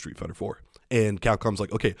into Ultra Street Fighter 4. And Capcom's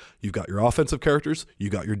like, okay, you've got your offensive characters, you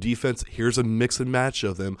got your defense, here's a mix and match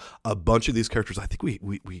of them. A bunch of these characters, I think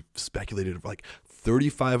we speculated like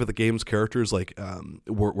 35 of the game's characters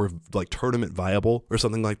were like tournament viable or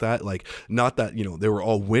something like that. Like, not that, they were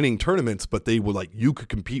all winning tournaments, but they were like, you could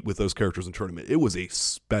compete with those characters in tournament. It was a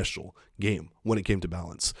special game when it came to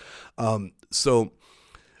balance. So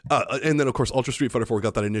And then, of course, Ultra Street Fighter 4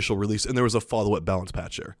 got that initial release, and there was a follow-up balance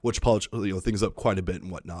patch there, which polished things up quite a bit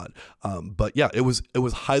and whatnot. But yeah, it was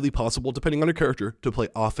highly possible, depending on your character, to play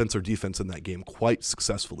offense or defense in that game quite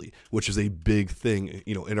successfully, which is a big thing,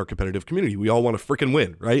 in our competitive community. We all want to freaking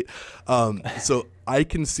win, right? So I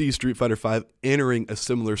can see Street Fighter V entering a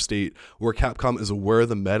similar state where Capcom is aware of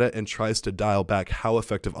the meta and tries to dial back how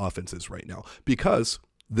effective offense is right now, because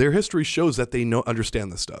their history shows that they understand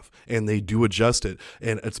this stuff and they do adjust it.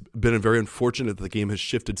 And it's been very unfortunate that the game has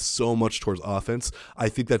shifted so much towards offense. I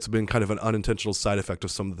think that's been kind of an unintentional side effect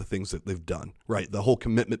of some of the things that they've done, right? The whole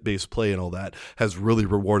commitment-based play and all that has really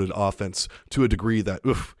rewarded offense to a degree that,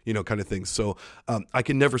 kind of thing. So I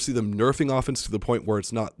can never see them nerfing offense to the point where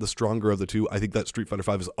it's not the stronger of the two. I think that Street Fighter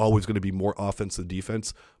V is always going to be more offense than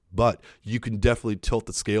defense, but you can definitely tilt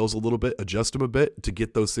the scales a little bit, adjust them a bit to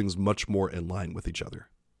get those things much more in line with each other.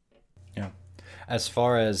 Yeah. As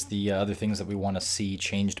far as the other things that we want to see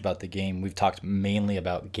changed about the game, we've talked mainly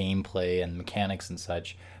about gameplay and mechanics and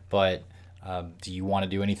such, but do you want to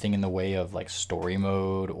do anything in the way of like story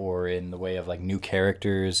mode or in the way of like new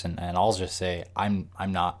characters? And I'll just say I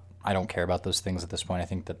don't care about those things at this point. I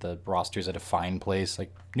think that the roster's at a fine place.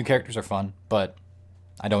 Like, new characters are fun, but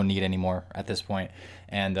I don't need any more at this point.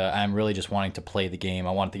 And I'm really just wanting to play the game.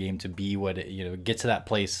 I want the game to be what it, get to that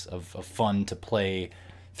place of fun to play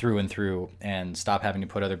through and through, and stop having to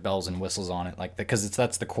put other bells and whistles on it, because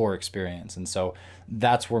that's the core experience. And so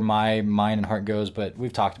that's where my mind and heart goes. But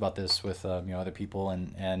we've talked about this with other people,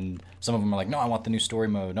 and some of them are like, no, I want the new story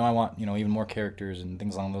mode, no, I want even more characters and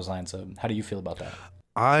things along those lines. So how do you feel about that?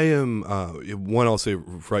 I am one, I'll say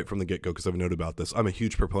right from the get-go, because I've noted about this, I'm a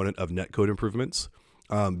huge proponent of netcode improvements,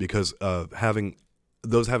 because of having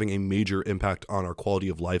a major impact on our quality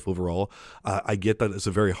of life overall. I get that it's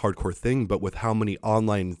a very hardcore thing, but with how many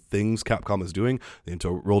online things Capcom is doing, the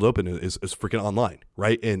Intel World Open is freaking online,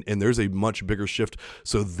 right? And there's a much bigger shift.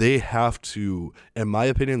 So they have to, in my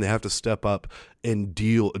opinion, they have to step up and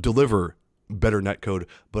deliver better netcode,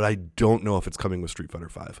 but I don't know if it's coming with Street Fighter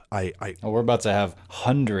V. Well, we're about to have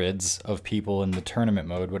hundreds of people in the tournament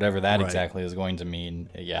mode, whatever that exactly is going to mean.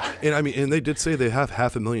 Yeah. And they did say they have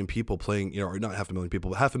 500,000 people playing, or not 500,000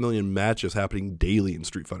 people, but 500,000 matches happening daily in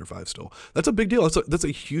Street Fighter V still. That's a big deal. That's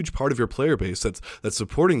a huge part of your player base that's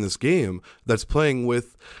supporting this game, that's playing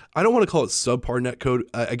with, I don't want to call it subpar netcode.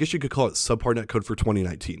 I guess you could call it subpar netcode for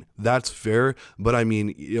 2019. That's fair, but I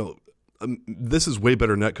mean, this is way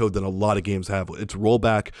better netcode than a lot of games have. It's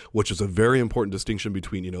rollback, which is a very important distinction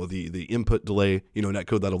between, the input delay,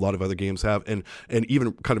 netcode that a lot of other games have, and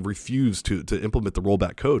even kind of refuse to implement the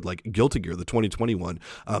rollback code. Like Guilty Gear, the 2021,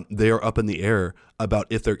 they are up in the air about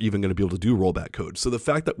if they're even going to be able to do rollback code. So the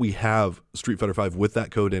fact that we have Street Fighter V with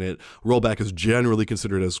that code in it, rollback is generally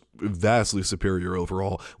considered as vastly superior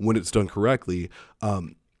overall when it's done correctly.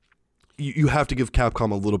 You have to give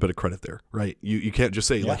Capcom a little bit of credit there, right? You can't just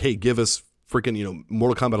say hey, give us freaking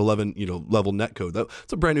Mortal Kombat 11 level netcode.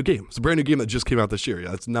 That's a brand new game. It's a brand new game that just came out this year.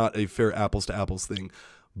 It's not a fair apples to apples thing.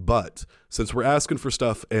 But since we're asking for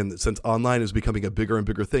stuff, and since online is becoming a bigger and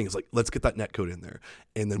bigger thing, it's like, let's get that netcode in there.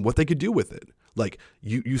 And then what they could do with it, like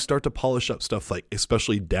you start to polish up stuff like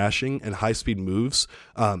especially dashing and high speed moves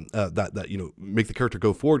that make the character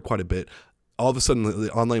go forward quite a bit. All of a sudden,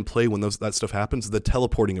 the online play, when that stuff happens, the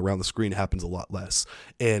teleporting around the screen happens a lot less.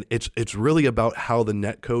 And it's really about how the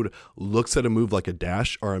netcode looks at a move like a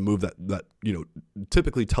dash, or a move that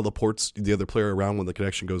typically teleports the other player around when the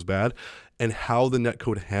connection goes bad, and how the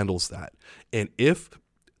netcode handles that. And if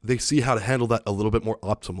they see how to handle that a little bit more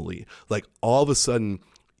optimally, like all of a sudden,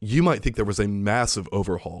 you might think there was a massive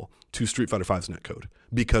overhaul to Street Fighter V's netcode,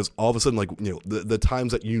 because all of a sudden, the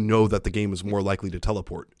times that that the game is more likely to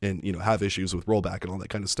teleport and have issues with rollback and all that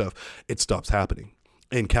kind of stuff, it stops happening.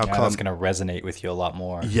 And Capcom, that's going to resonate with you a lot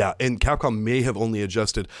more. Yeah, and Capcom may have only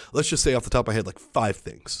adjusted, let's just say off the top of my head, like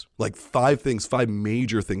five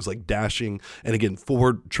major things, like dashing, and again,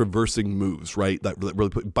 forward traversing moves, right? That really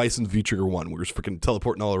put Bison's V-Trigger 1, where he's freaking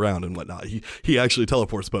teleporting all around and whatnot. He actually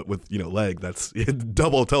teleports, but with, leg. That's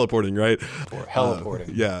double teleporting, right? Or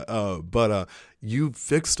heliporting. But you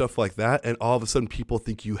fix stuff like that, and all of a sudden people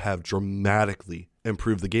think you have dramatically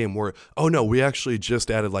improved the game, where, oh no, we actually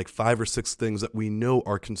just added like 5 or 6 things that we know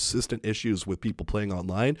are consistent issues with people playing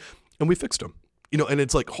online, and we fixed them. And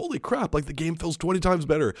it's like, holy crap, like the game feels 20 times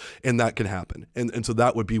better, and that can happen. And so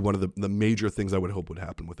that would be one of the major things I would hope would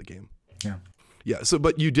happen with the game. Yeah. Yeah, so,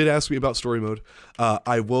 but you did ask me about story mode.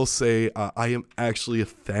 I will say I am actually a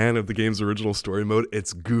fan of the game's original story mode.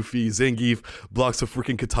 It's goofy. Zangief blocks a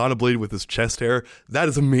freaking katana blade with his chest hair. That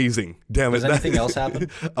is amazing. Damn it. Does anything else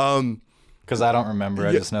happen? Because I don't remember.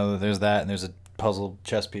 I just know that there's that, and there's a puzzle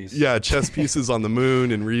chess piece. Yeah, chess pieces on the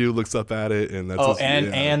moon, and Ryu looks up at it, and that's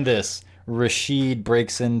and this Rashid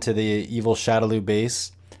breaks into the evil Shadaloo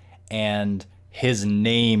base, and his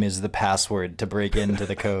name is the password to break into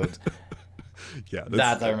the codes. Yeah,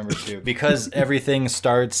 that I remember too, because everything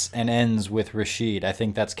starts and ends with Rashid. I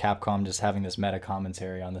think that's Capcom just having this meta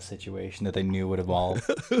commentary on the situation that they knew would evolve.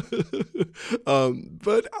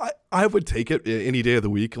 But I would take it any day of the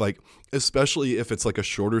week, like especially if it's like a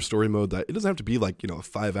shorter story mode that it doesn't have to be like, a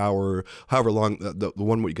 5 hour, however long the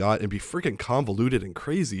one we got, and be freaking convoluted and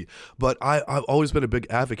crazy. But I've always been a big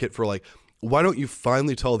advocate for like, why don't you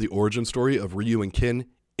finally tell the origin story of Ryu and Ken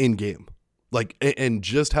in game? Like, and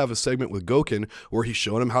just have a segment with Gouken where he's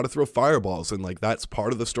showing him how to throw fireballs, and like that's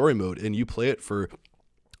part of the story mode, and you play it for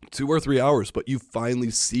 2 or 3 hours, but you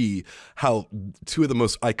finally see how two of the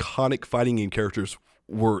most iconic fighting game characters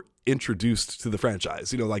were introduced to the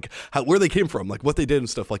franchise, like where they came from, like what they did and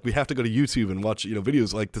stuff. Like we have to go to YouTube and watch,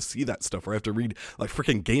 videos like to see that stuff, or I have to read like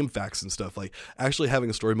freaking game facts and stuff. Like actually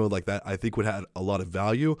having a story mode like that, I think would have a lot of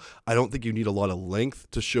value. I don't think you need a lot of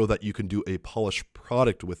length to show that you can do a polished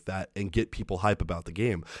product with that and get people hype about the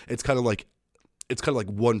game. It's kind of like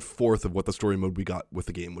 1/4 of what the story mode we got with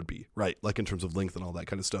the game would be, right? Like in terms of length and all that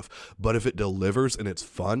kind of stuff. But if it delivers and it's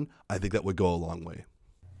fun, I think that would go a long way.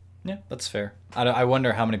 Yeah, that's fair. I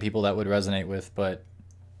wonder how many people that would resonate with, but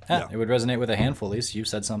it would resonate with a handful. At least you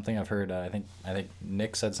said something. I've heard. I think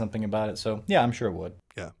Nick said something about it. So yeah, I'm sure it would.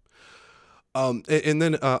 Yeah. And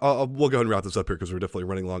then we'll go ahead and wrap this up here because we're definitely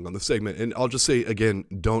running long on this segment. And I'll just say again,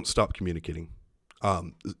 don't stop communicating.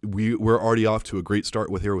 We're already off to a great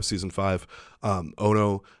start with Season 5.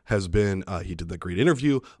 Ono has been, he did that great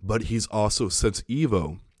interview, but he's also, since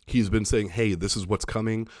EVO, he's been saying, hey, this is what's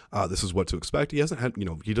coming. This is what to expect. He hasn't had,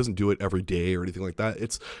 he doesn't do it every day or anything like that.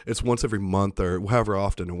 It's once every month or however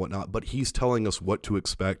often and whatnot, but he's telling us what to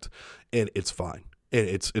expect, and it's fine. And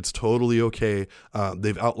it's totally okay.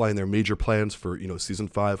 They've outlined their major plans for, Season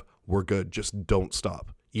 5. We're good. Just don't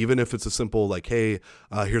stop. Even if it's a simple like, hey,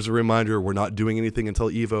 here's a reminder, we're not doing anything until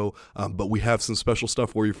EVO, but we have some special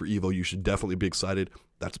stuff for you for EVO. You should definitely be excited.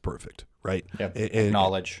 That's perfect, right? Yep.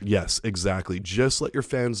 Acknowledge. Yes, exactly. Just let your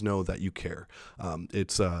fans know that you care.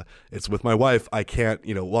 It's with my wife. I can't,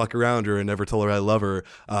 walk around her and never tell her I love her,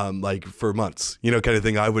 like for months, kind of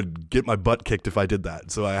thing. I would get my butt kicked if I did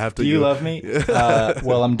that. So I have to. Do you love me?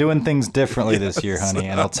 Well, I'm doing things differently this year, honey,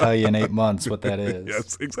 and I'll tell you in 8 months what that is.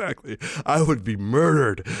 Yes, exactly. I would be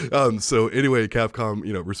murdered. So anyway, Capcom,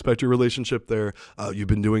 respect your relationship there. You've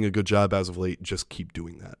been doing a good job as of late. Just keep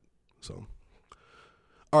doing that. So.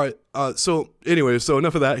 All right. So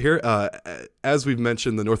enough of that here. As we've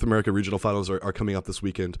mentioned, the North America Regional Finals are coming up this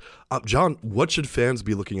weekend. John, what should fans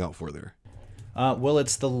be looking out for there? Well,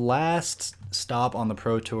 it's the last stop on the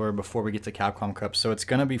Pro Tour before we get to Capcom Cup, so it's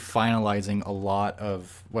going to be finalizing a lot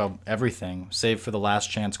of, everything, save for the last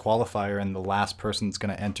chance qualifier and the last person that's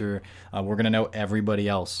going to enter. We're going to know everybody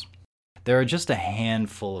else. There are just a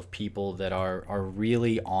handful of people that are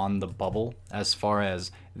really on the bubble as far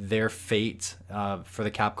as their fate for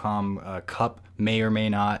the Capcom Cup may or may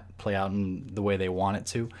not play out in the way they want it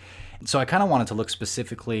to. So I kind of wanted to look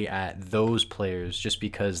specifically at those players just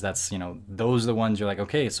because that's, those are the ones you're like,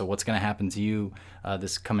 okay, so what's going to happen to you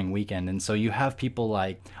this coming weekend? And so you have people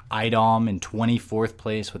like Idom in 24th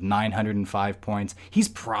place with 905 points. He's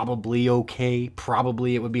probably okay.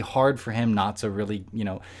 Probably it would be hard for him not to really,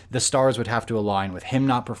 the stars would have to align with him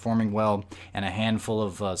not performing well and a handful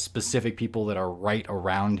of specific people that are right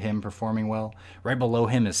around him performing well. Right below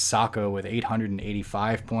him is Sako with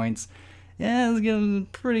 885 points. Yeah, it's getting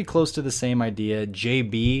pretty close to the same idea.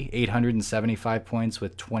 JB, 875 points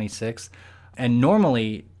with 26. And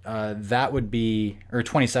normally that would be, or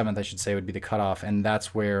 27th, I should say, would be the cutoff. And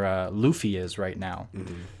that's where Luffy is right now.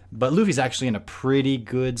 Mm-hmm. But Luffy's actually in a pretty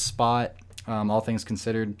good spot, all things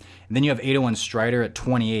considered. And then you have 801 Strider at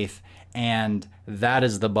 28th. And that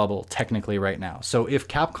is the bubble technically right now. So if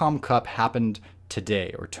Capcom Cup happened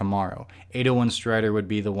today or tomorrow, 801 Strider would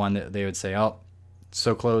be the one that they would say, oh,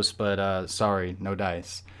 so close, but sorry, no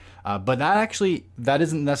dice. But that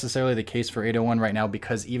isn't necessarily the case for 801 right now,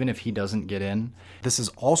 because even if he doesn't get in, this is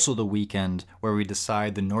also the weekend where we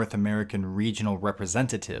decide the North American regional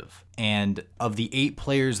representative. And of the 8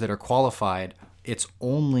 players that are qualified, it's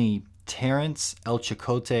only Terrence, El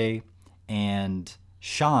Chicote, and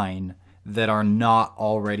Shine that are not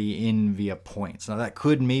already in via points. Now that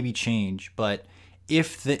could maybe change, but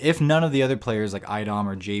if none of the other players like Idom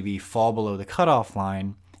or JB fall below the cutoff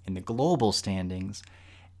line in the global standings,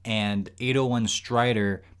 and 801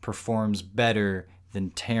 Strider performs better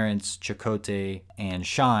than Terrence, Chicote, and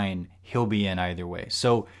Shine, he'll be in either way.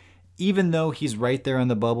 So even though he's right there on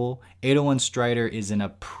the bubble, 801 Strider is in a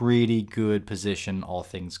pretty good position, all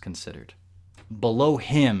things considered. Below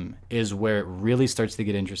him is where it really starts to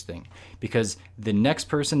get interesting, because the next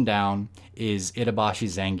person down is Itabashi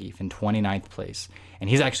Zangief in 29th place. And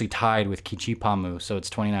he's actually tied with Kichipamu, so it's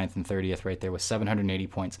 29th and 30th right there with 780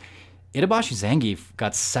 points. Itabashi Zangief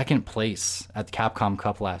got second place at the Capcom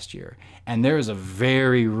Cup last year, and there is a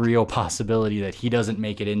very real possibility that he doesn't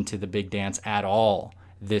make it into the big dance at all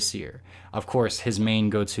this year. Of course, his main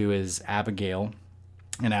go-to is Abigail,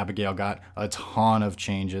 and Abigail got a ton of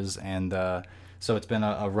changes, and so it's been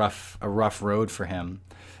a rough road for him.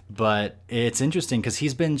 But it's interesting because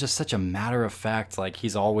he's been just such a matter of fact, like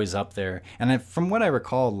he's always up there. And from what I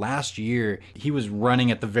recall, last year he was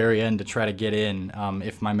running at the very end to try to get in,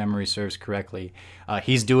 if my memory serves correctly.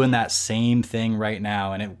 He's doing that same thing right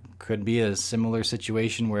now, and it could be a similar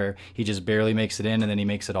situation where he just barely makes it in and then he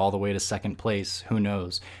makes it all the way to second place. Who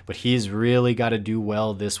knows? But he's really got to do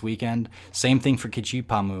well this weekend. Same thing for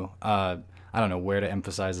Kichipamu. I don't know where to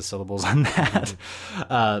emphasize the syllables on that.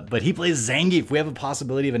 But he plays Zangief. We have a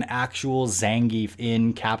possibility of an actual Zangief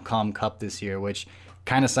in Capcom Cup this year, which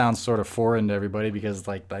kind of sounds sort of foreign to everybody because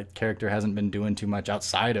like that character hasn't been doing too much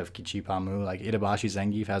outside of Kichipamu. Like Itabashi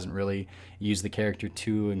Zangief hasn't really used the character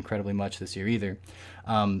too incredibly much this year either.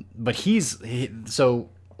 But so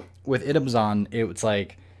with Itabzan, it's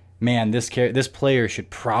like, man, this player should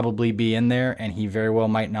probably be in there, and he very well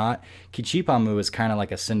might not. Kichipamu is kind of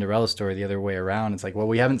like a Cinderella story the other way around. It's like, well,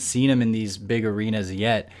 we haven't seen him in these big arenas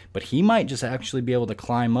yet, but he might just actually be able to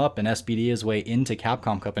climb up and SPD his way into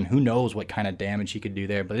Capcom Cup, and who knows what kind of damage he could do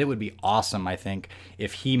there. But it would be awesome, I think,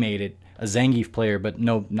 if he made it a Zangief player, but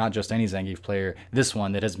no, not just any Zangief player, this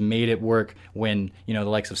one that has made it work when, the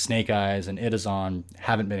likes of Snake Eyes and Itazan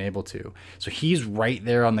haven't been able to. So he's right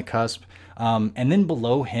there on the cusp. And then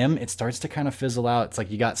below him, it starts to kind of fizzle out. It's like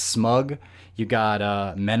you got Smug, you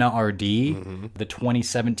got Mena RD, the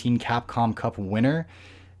 2017 Capcom Cup winner.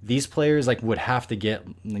 These players would have to get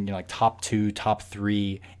top 2, top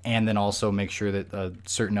 3, and then also make sure that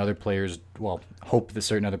certain other players, hope that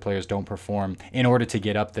certain other players don't perform in order to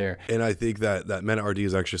get up there. And I think that Mena RD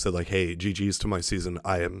has actually said hey, GG's to my season.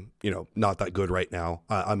 I am not that good right now.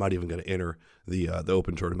 I'm not even going to enter the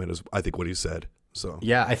open tournament, is I think what he said. So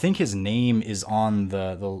yeah, I think his name is on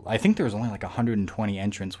the I think there was only 120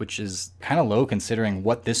 entrants, which is kind of low considering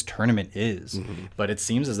what this tournament is. But it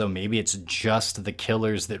seems as though maybe it's just the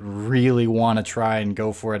killers that really want to try and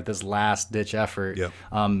go for it at this last ditch effort. Yep.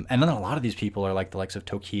 And then a lot of these people are the likes of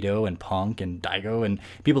Tokido and Punk and Daigo and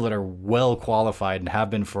people that are well qualified and have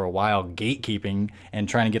been for a while, gatekeeping and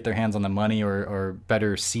trying to get their hands on the money or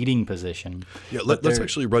better seating position. Yeah, let's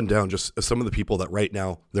actually run down just some of the people that right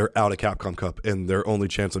now they're out of Capcom Cup and their only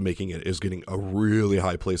chance of making it is getting a really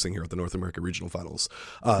high placing here at the North America Regional Finals.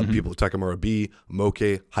 People Takamura B, Moke,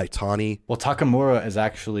 Haitani. Well, Takamura is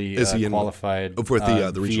actually qualified for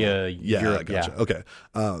the regional. Europe. Gotcha. Yeah. Okay,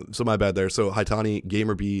 so my bad there. So Haitani,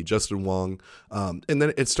 Gamer B, Justin Wong, and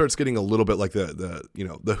then it starts getting a little bit like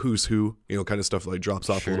the who's who kind of stuff drops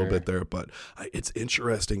off a little bit there. But it's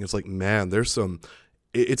interesting. It's man, there's some.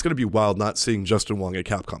 It's going to be wild not seeing Justin Wong at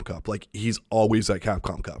Capcom Cup. He's always at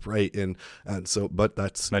Capcom Cup, right? And so, but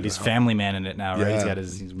he's family man in it now, right? Yeah.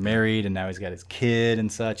 He's married and now he's got his kid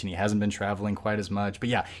and such, and he hasn't been traveling quite as much. But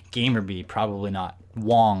yeah, Gamer B, probably not.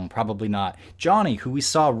 Wong, probably not. Johnny, who we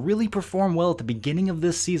saw really perform well at the beginning of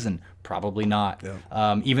this season, probably not.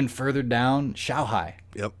 Yeah. Even further down, Xiaohai.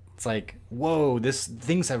 Yep. It's whoa,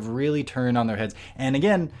 things have really turned on their heads. And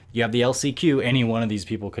again, you have the LCQ. Any one of these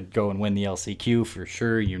people could go and win the LCQ for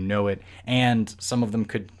sure. It. And some of them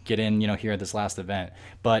could get in, here at this last event.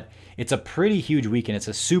 But it's a pretty huge weekend. It's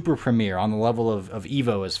a super premiere on the level of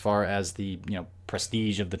EVO as far as the,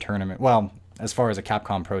 prestige of the tournament. Well, as far as a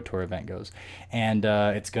Capcom Pro Tour event goes. And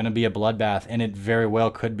it's going to be a bloodbath. And it very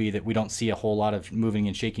well could be that we don't see a whole lot of moving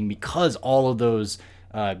and shaking because all of those...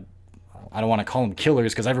 I don't want to call them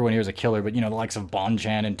killers because everyone here is a killer, but the likes of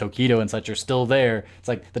Bonchan and Tokido and such are still there.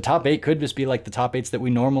 It's the top 8 could just be the top 8s that we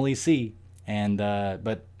normally see. And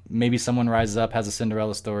but maybe someone rises up, has a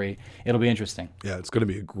Cinderella story. It'll be interesting. Yeah, it's going to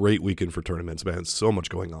be a great weekend for tournaments, man. So much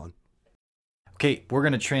going on. Okay, we're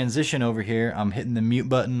going to transition over here. I'm hitting the mute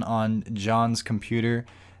button on John's computer,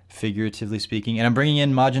 figuratively speaking, and I'm bringing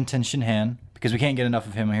in Majin-Ten Shinhan because we can't get enough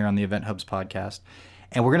of him here on the Event Hubs podcast.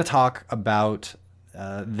 And we're going to talk about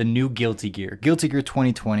the new Guilty Gear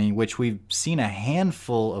 2020, which we've seen a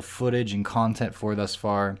handful of footage and content for thus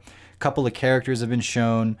far. A couple of characters have been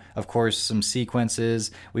shown, of course, some sequences.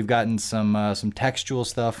 We've gotten some textual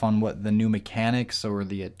stuff on what the new mechanics or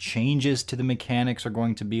the changes to the mechanics are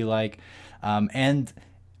going to be like. And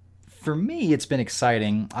For me, it's been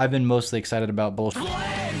exciting. I've been mostly excited about both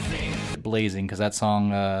Blazing, because that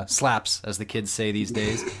song slaps, as the kids say these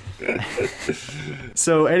days.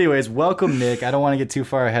 So anyways, welcome, Nick. I don't want to get too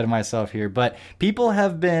far ahead of myself here, but people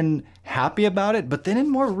have been happy about it. But then in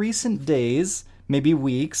more recent days, maybe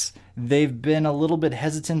weeks, they've been a little bit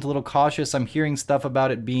hesitant, a little cautious. I'm hearing stuff about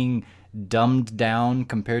it being dumbed down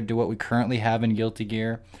compared to what we currently have in Guilty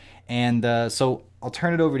Gear. And so I'll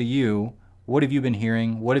turn it over to you. What have you been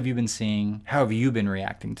hearing? What have you been seeing? How have you been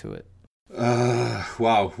reacting to it?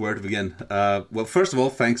 Wow, where to begin? Well, first of all,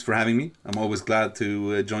 thanks for having me. I'm always glad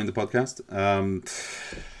to join the podcast.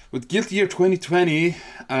 With Guilty Gear 2020,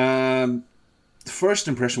 the first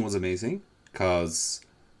impression was amazing because,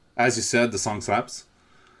 as you said, the song slaps.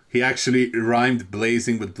 He actually rhymed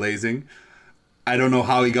blazing with blazing. I don't know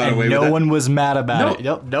how he got away with it. No one was mad about it.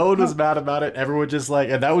 Yep, no one was mad about it. Everyone just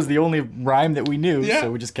and that was the only rhyme that we knew, so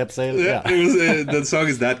we just kept saying it. Yeah. It was, the song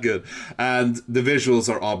is that good. And the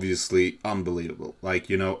visuals are obviously unbelievable.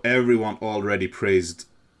 Everyone already praised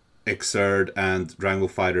Xrd and Dragon Ball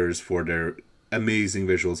FighterZ for their amazing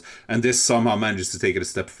visuals. And this somehow manages to take it a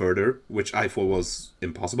step further, which I thought was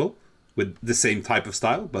impossible with the same type of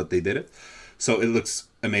style, but they did it. So it looks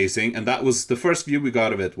amazing. And that was the first view we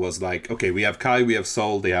got of it was okay, we have Kai, we have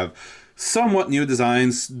Soul, they have somewhat new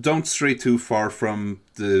designs, don't stray too far from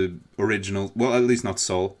the original, well, at least not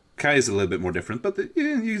Soul. Kai is a little bit more different, but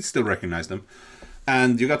you still recognize them.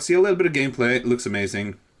 And you got to see a little bit of gameplay, it looks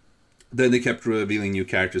amazing. Then they kept revealing new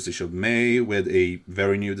characters. They showed Mei with a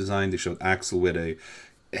very new design, they showed Axel with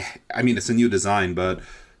it's a new design, but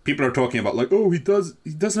people are talking about he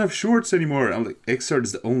doesn't have shorts anymore. I'm like, Xrd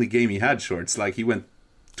is the only game he had shorts. He went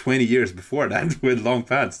 20 years before that with long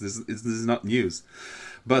pants. This is not news.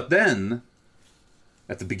 But then,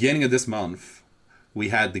 at the beginning of this month, we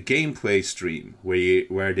had the gameplay stream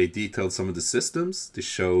where they detailed some of the systems. They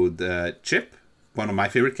showed Chip, one of my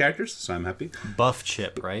favorite characters, so I'm happy. Buff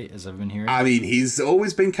Chip, right? As I've been hearing. I mean, he's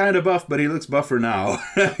always been kind of buff, but he looks buffer now.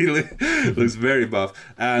 He looks very buff.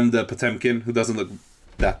 And Potemkin, who doesn't look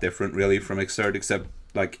that different really from Xrd, except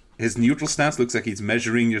his neutral stance looks like he's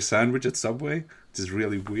measuring your sandwich at Subway, which is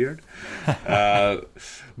really weird. But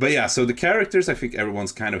yeah, so the characters I think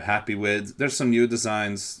everyone's kind of happy with. There's some new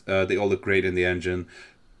designs, they all look great in the engine.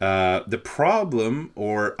 The problem,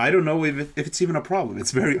 or I don't know if it's even a problem,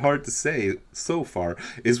 it's very hard to say so far,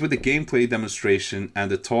 is with the gameplay demonstration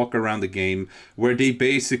and the talk around the game, where they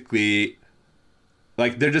basically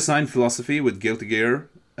their design philosophy with Guilty Gear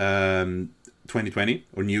 2020,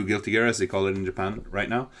 or New Guilty Gear as they call it in Japan right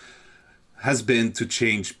now, has been to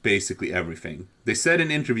change basically everything. They said in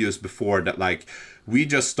interviews before that we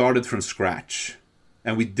just started from scratch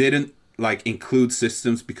and we didn't include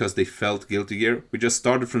systems because they felt Guilty Gear. We just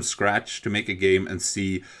started from scratch to make a game and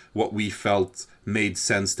see what we felt made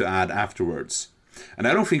sense to add afterwards. And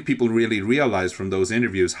I don't think people really realized from those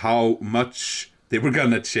interviews how much they were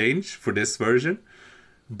gonna change for this version.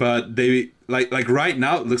 But they right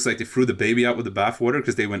now it looks like they threw the baby out with the bathwater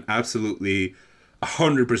because they went absolutely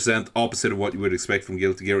 100% opposite of what you would expect from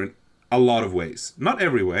Guilty Gear in a lot of ways. Not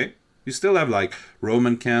every way. You still have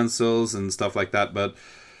Roman cancels and stuff like that, but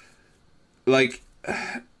I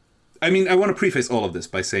want to preface all of this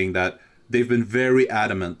by saying that they've been very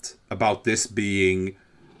adamant about this being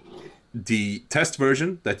the test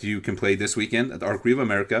version that you can play this weekend at Arc Revo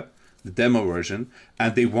America, the demo version,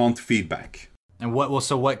 and they want feedback. And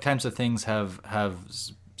what types of things have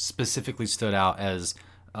specifically stood out as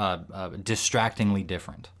distractingly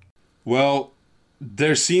different? Well,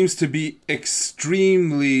 there seems to be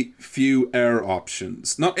extremely few air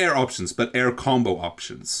options. Not air options, but air combo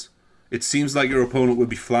options. It seems like your opponent would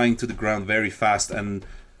be flying to the ground very fast, and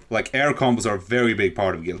air combos are a very big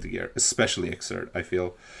part of Guilty Gear, especially Xrd, I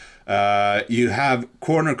feel. You have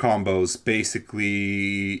corner combos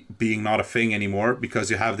basically being not a thing anymore because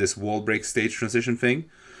you have this wall break stage transition thing.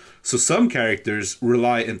 So some characters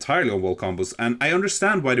rely entirely on wall combos, and I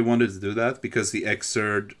understand why they wanted to do that, because the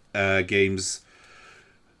Xrd games,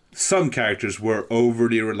 some characters were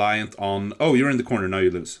overly reliant on, you're in the corner, now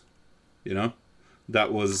you lose.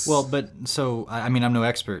 That was... Well, but so, I'm no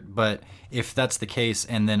expert, but if that's the case,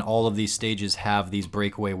 and then all of these stages have these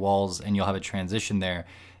breakaway walls and you'll have a transition there,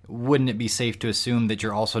 wouldn't it be safe to assume that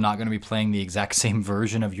you're also not going to be playing the exact same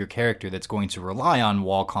version of your character that's going to rely on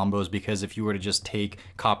wall combos? Because if you were to just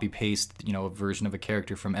copy paste, a version of a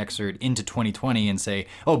character from Xrd into 2020 and say,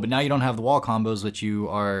 but now you don't have the wall combos that you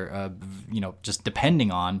are, just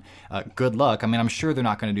depending on, good luck. I'm sure they're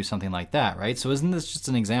not going to do something like that, right? So isn't this just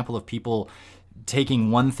an example of people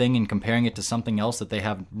taking one thing and comparing it to something else that they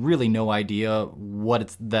have really no idea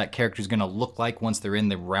what that character is going to look like once they're in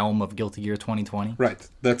the realm of Guilty Gear 2020. Right.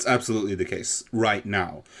 That's absolutely the case right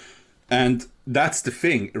now. And that's the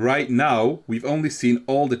thing. Right now, we've only seen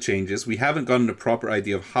all the changes. We haven't gotten a proper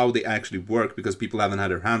idea of how they actually work because people haven't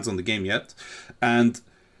had their hands on the game yet. And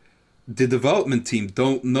the development team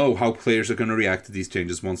don't know how players are going to react to these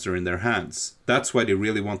changes once they're in their hands. That's why they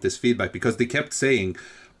really want this feedback, because they kept saying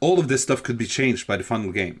all of this stuff could be changed by the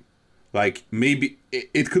final game. Like, maybe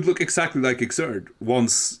it could look exactly like Xrd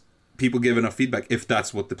once people give enough feedback, if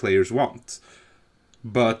that's what the players want.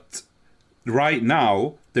 But right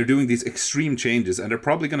now, they're doing these extreme changes, and they're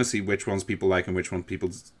probably going to see which ones people like and which ones people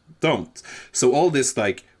don't. So all this,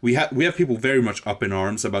 like, we have people very much up in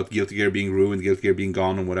arms about Guilty Gear being ruined, Guilty Gear being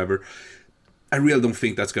gone, and whatever. I really don't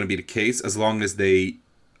think that's going to be the case, as long as they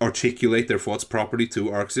articulate their thoughts properly to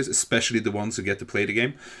Arxis, especially the ones who get to play the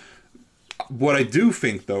game. What I do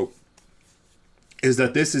think, though, is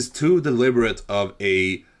that this is too deliberate of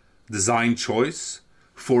a design choice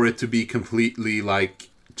for it to be completely, like,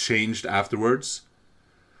 changed afterwards.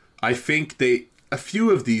 I think a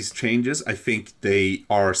few of these changes, I think they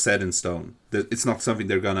are set in stone. It's not something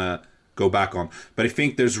they're gonna go back on. But I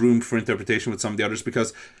think there's room for interpretation with some of the others,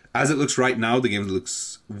 because as it looks right now, the game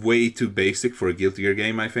looks way too basic for a Guilty Gear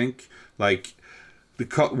game, I think. Like, the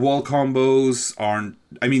wall combos aren't...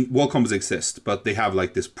 I mean, wall combos exist, but they have,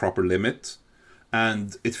 like, this proper limit.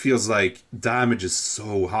 And it feels like damage is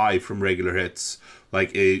so high from regular hits.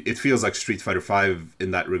 Like, it feels like Street Fighter V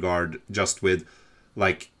in that regard, just with,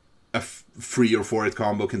 like, a 3 or 4 hit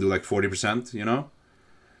combo can do like 40%, you know?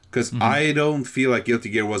 Because I don't feel like Guilty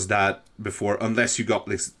Gear was that before, unless you got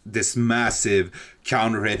this massive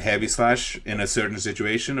counter hit heavy slash in a certain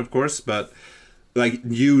situation, of course. But, like,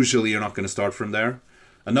 usually you're not going to start from there.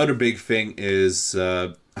 Another big thing is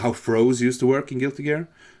how throws used to work in Guilty Gear.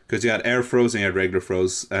 Because you had air throws and you had regular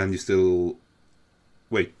throws, and you still...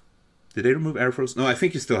 Wait, did they remove air throws? No, I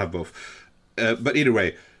think you still have both. But either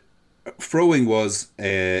way, throwing was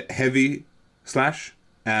a heavy slash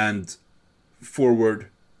and forward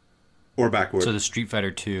or backward. So the Street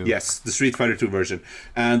Fighter 2. Yes, the Street Fighter 2 version.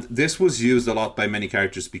 And this was used a lot by many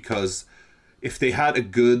characters, because if they had a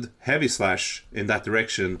good heavy slash in that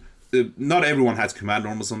direction, not everyone has command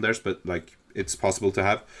normals on theirs, but, like, it's possible to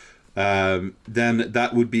have. Then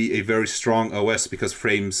that would be a very strong OS, because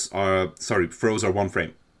throws are 1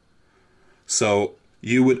 frame. So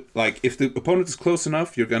you would, like, if the opponent is close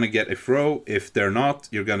enough, you're going to get a throw. If they're not,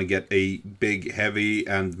 you're going to get a big heavy,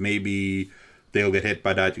 and maybe they'll get hit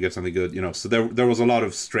by that. You get something good, you know. So there was a lot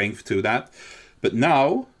of strength to that. But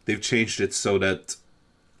now they've changed it so that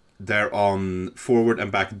they're on forward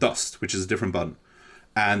and back dust, which is a different button.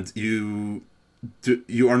 And you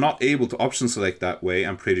are not able to option select that way,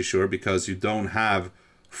 I'm pretty sure, because you don't have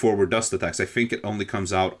forward dust attacks. I think it only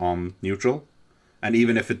comes out on neutral. And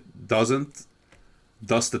even if it doesn't,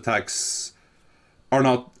 dust attacks are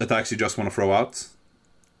not attacks you just want to throw out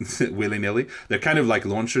willy-nilly. They're kind of like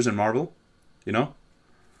launchers in Marvel, you know?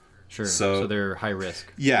 Sure, so they're high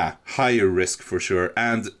risk. Yeah, higher risk for sure.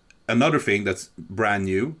 And another thing that's brand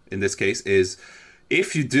new in this case is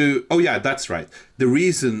if you do... Oh yeah, that's right. The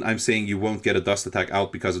reason I'm saying you won't get a dust attack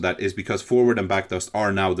out because of that is because forward and back dust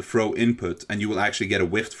are now the throw input, and you will actually get a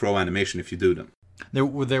whiffed throw animation if you do them. There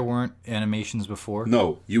weren't animations before?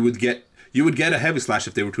 No, you would get a heavy slash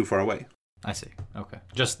if they were too far away. I see. Okay.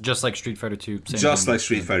 Just like Street Fighter 2. Just like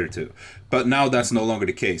Street Fighter 2. But now that's no longer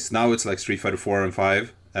the case. Now it's like Street Fighter 4 and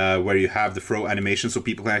 5, where you have the throw animation so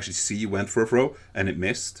people can actually see you went for a throw and it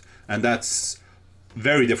missed. And that's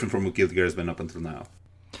very different from what Guilty Gear has been up until now.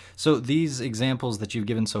 So these examples that you've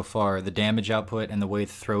given so far, the damage output and the way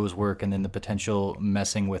the throws work, and then the potential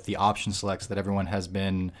messing with the option selects that everyone has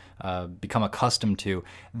been become accustomed to,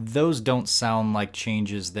 those don't sound like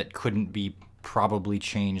changes that couldn't be probably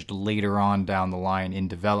changed later on down the line in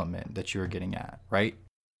development that you're getting at, right?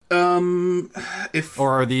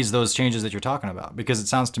 Or are these those changes that you're talking about? Because it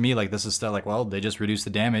sounds to me like this is stuff like, well, they just reduce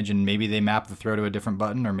the damage and maybe they map the throw to a different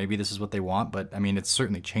button, or maybe this is what they want, but I mean, it's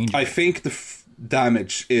certainly changing. I think the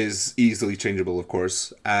damage is easily changeable, of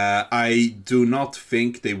course. I do not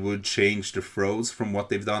think they would change the throws from what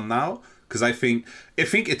they've done now, because I think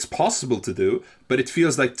it's possible to do, but it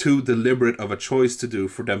feels like too deliberate of a choice to do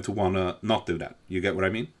for them to want to not do that. You get what I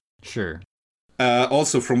mean? Sure.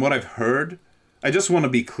 Also, from what I've heard, I just want to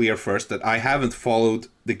be clear first that I haven't followed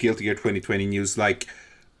the Guilty Gear 2020 news like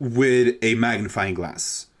with a magnifying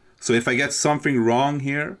glass. So if I get something wrong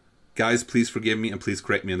here, guys, please forgive me and please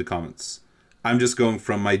correct me in the comments. I'm just going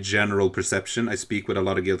from my general perception. I speak with a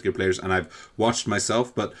lot of Guilty Gear players, and I've watched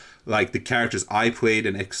myself, but like the characters I played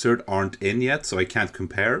in Xrd aren't in yet, so I can't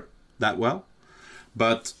compare that well.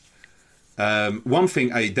 But one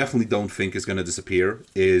thing I definitely don't think is going to disappear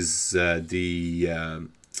is the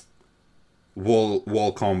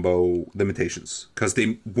wall combo limitations, because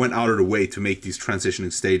they went out of the way to make these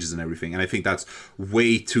transitioning stages and everything, and I think that's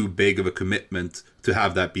way too big of a commitment to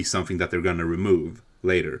have that be something that they're going to remove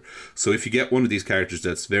later. So if you get one of these characters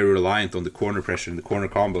that's very reliant on the corner pressure and the corner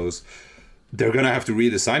combos, they're going to have to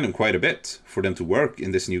redesign them quite a bit for them to work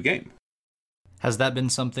in this new game. Has that been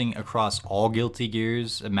something across all Guilty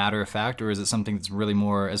Gears, a matter of fact, or is it something that's really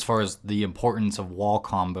more as far as the importance of wall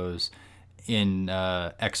combos in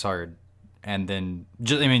Xrd? And then,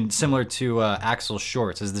 similar to Axel's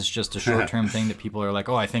shorts, is this just a short-term thing that people are like,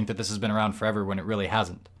 oh, I think that this has been around forever, when it really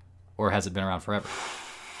hasn't? Or has it been around forever?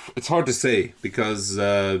 It's hard to say, because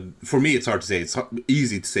for me it's hard to say. It's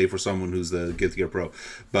easy to say for someone who's the Guilty Gear Pro.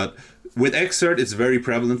 But with Xrd, it's very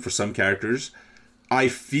prevalent for some characters. I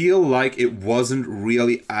feel like it wasn't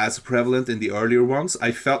really as prevalent in the earlier ones.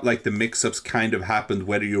 I felt like the mix-ups kind of happened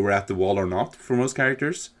whether you were at the wall or not for most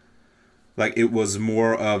characters. Like, it was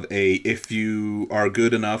more of a, if you are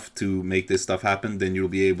good enough to make this stuff happen, then you'll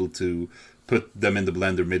be able to put them in the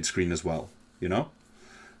blender mid-screen as well, you know?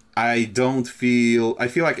 I feel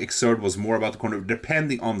like Xrd was more about the corner,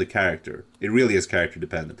 depending on the character. It really is character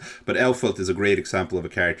dependent. But Elphelt is a great example of a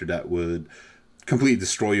character that would completely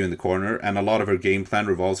destroy you in the corner, and a lot of her game plan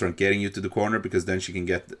revolves around getting you to the corner, because then she can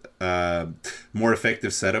get more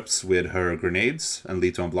effective setups with her grenades and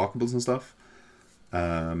lead to unblockables and stuff.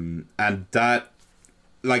 And that,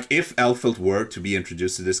 like, if Elphelt were to be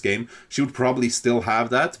introduced to this game, she would probably still have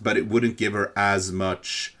that, but it wouldn't give her as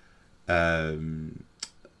much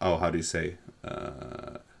how do you say?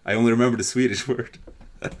 I only remember the Swedish word.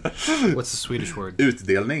 What's the Swedish word?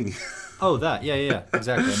 Utdelning. Oh, that. Yeah.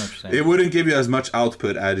 Exactly. I know what you're saying. It wouldn't give you as much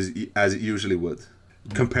output as it usually would,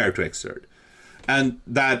 compared to Xrd. And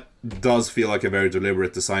that does feel like a very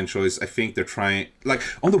deliberate design choice. I think they're trying... Like,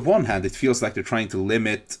 on the one hand, it feels like they're trying to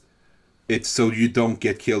limit it so you don't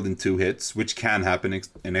get killed in 2 hits, which can happen in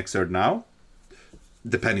Xrd now,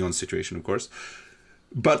 depending on the situation, of course.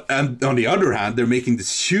 But on the other hand, they're making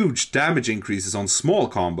these huge damage increases on small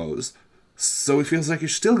combos, so it feels like you're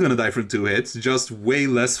still going to die from 2 hits, just way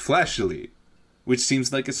less flashily, which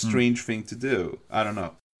seems like a strange thing to do. I don't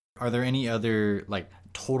know. Are there any other, like,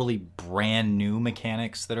 totally brand new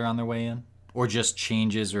mechanics that are on their way in? Or just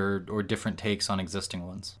changes or different takes on existing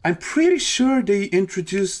ones? I'm pretty sure they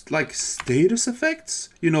introduced, like, status effects,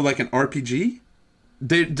 like an RPG.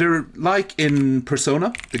 They're like in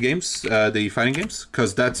Persona, the games, the fighting games,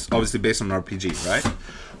 because that's obviously based on an RPG, right?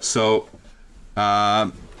 So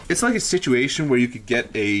it's like a situation where you could get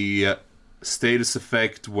a status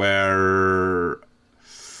effect where...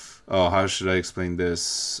 Oh, how should I explain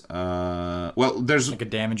this? Well, there's... Like a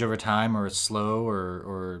damage over time, or a slow,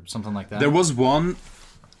 or something like that? There was one,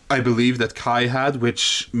 I believe, that Kai had,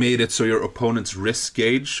 which made it so your opponent's risk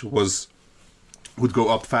gauge would go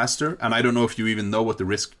up faster, and I don't know if you even know what the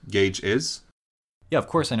risk gauge is. Yeah, of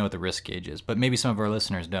course I know what the risk gauge is, but maybe some of our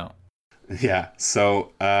listeners don't. Yeah,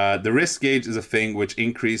 so the risk gauge is a thing which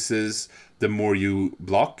increases the more you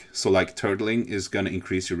block. So like turtling is going to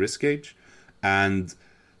increase your risk gauge, and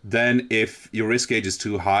then if your risk gauge is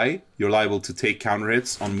too high, you're liable to take counter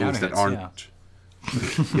hits on moves that aren't...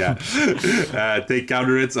 take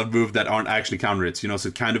counter hits on moves that aren't actually counter hits, so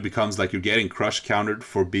it kind of becomes like you're getting crush countered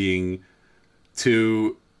for being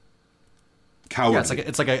too cowardly. Yeah,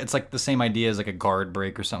 it's like the same idea as like a guard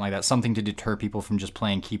break or something like that, something to deter people from just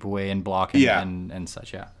playing keep away and blocking and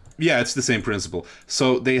such. Yeah, it's the same principle.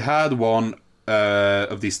 So they had one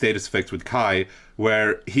of these status effects with Kai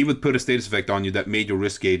where he would put a status effect on you that made your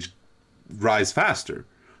risk gauge rise faster,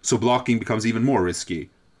 so blocking becomes even more risky.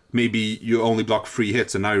 Maybe you only block 3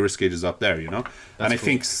 hits and now your risk gauge is up there, and I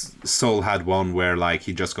think Soul had one where like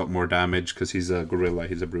he just got more damage because he's a gorilla,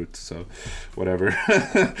 he's a brute, so whatever.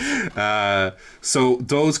 So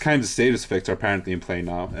those kinds of status effects are apparently in play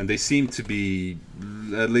now, and they seem to be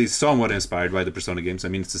at least somewhat inspired by the Persona games. I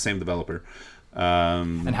mean, it's the same developer.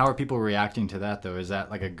 And how are people reacting to that, though? Is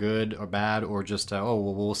that like a good or bad, or just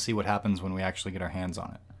we'll see what happens when we actually get our hands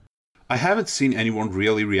on it? I haven't seen anyone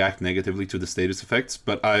really react negatively to the status effects,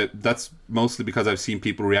 but that's mostly because I've seen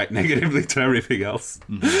people react negatively to everything else.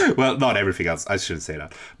 Mm-hmm. Well, not everything else, I shouldn't say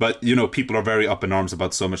that. But, people are very up in arms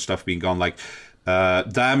about so much stuff being gone. Like,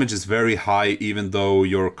 damage is very high, even though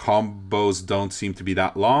your combos don't seem to be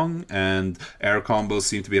that long, and air combos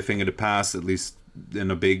seem to be a thing of the past, at least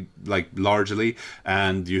in a big, like, largely,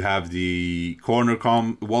 and you have the corner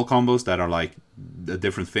wall combos that are like a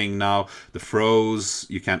different thing now. The throws,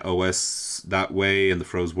 you can't OS that way, and the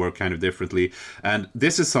throws work kind of differently. And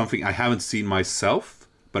this is something I haven't seen myself,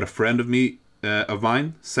 but a friend of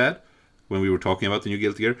mine said when we were talking about the new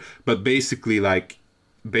Guilty Gear. But basically, like,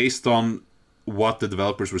 based on what the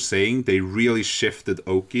developers were saying, they really shifted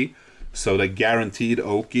Oki. So the guaranteed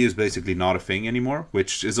Oki is basically not a thing anymore,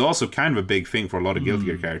 which is also kind of a big thing for a lot of Guilty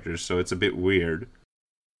Gear characters. So it's a bit weird.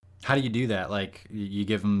 How do you do that? Like, you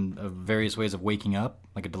give them various ways of waking up,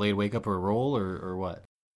 like a delayed wake up or a roll, or what?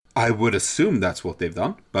 I would assume that's what they've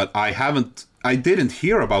done, but I didn't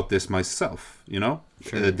hear about this myself, you know?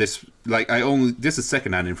 Sure. This is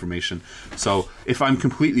secondhand information. So if I'm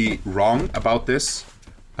completely wrong about this,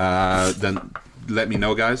 then let me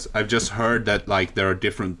know, guys. I've just heard that, like, there are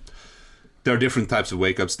different types of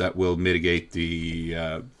wake-ups that will mitigate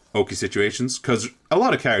the Oki situations, because a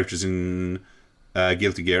lot of characters in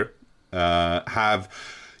Guilty Gear have,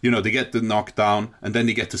 they get the knockdown and then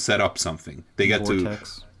they get to set up something. They get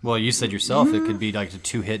Vortex. Well, you said yourself it could be like a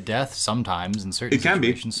 2-hit death sometimes in certain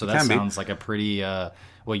situations. So that sounds like a pretty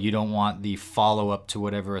you don't want the follow-up to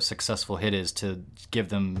whatever a successful hit is to give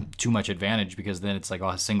them too much advantage, because then it's like,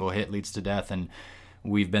 a single hit leads to death, and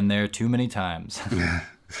we've been there too many times.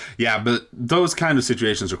 Yeah, but those kind of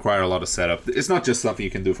situations require a lot of setup. It's not just something you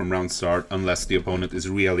can do from round start unless the opponent is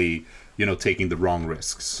really, taking the wrong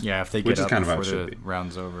risks. Yeah, if they get up kind before the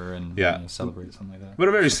round's over and celebrate something like that. But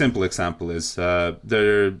a very simple example is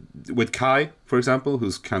with Kai, for example,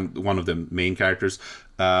 who's one of the main characters.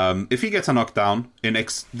 If he gets a knockdown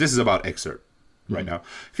this is about Exert right now.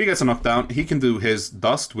 If he gets a knockdown, he can do his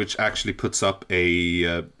Dust, which actually puts up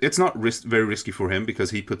a. It's not very risky for him,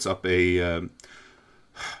 because he puts up a.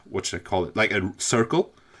 What should I call it? Like a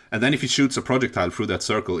circle, and then if he shoots a projectile through that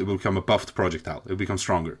circle, it will become a buffed projectile. It will become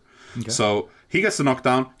stronger. Okay. So he gets the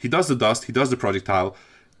knockdown, he does the Dust, he does the projectile.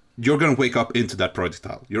 You're going to wake up into that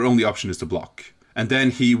projectile. Your only option is to block. And then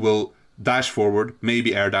he will dash forward,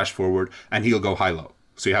 maybe air dash forward, and he'll go high-low.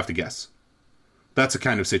 So you have to guess. That's the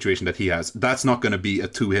kind of situation that he has. That's not going to be a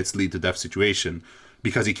 2 hits lead to death situation,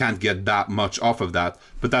 because he can't get that much off of that.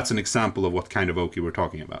 But that's an example of what kind of Oki we're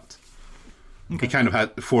talking about. Okay. He kind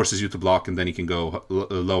of forces you to block, and then he can go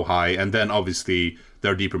low-high, and then obviously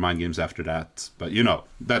there are deeper mind games after that. But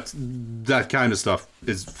that kind of stuff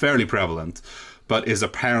is fairly prevalent, but is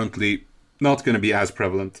apparently not going to be as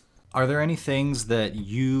prevalent. Are there any things that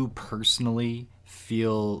you personally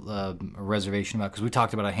feel a reservation about? Because we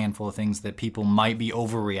talked about a handful of things that people might be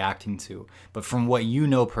overreacting to. But from what you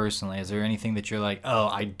know personally, is there anything that you're like, oh,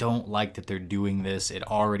 I don't like that they're doing this. It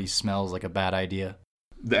already smells like a bad idea?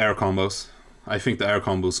 The air combos. I think the air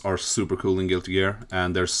combos are super cool in Guilty Gear,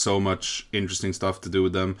 and there's so much interesting stuff to do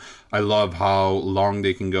with them. I love how long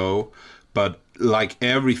they can go, but like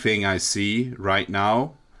everything I see right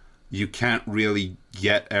now, you can't really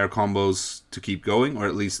get air combos to keep going, or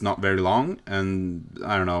at least not very long, and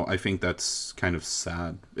I don't know, I think that's kind of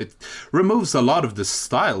sad. It removes a lot of the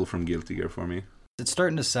style from Guilty Gear for me. It's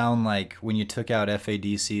starting to sound like when you took out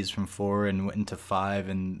FADCs from 4 and went into 5,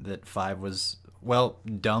 and that 5 was,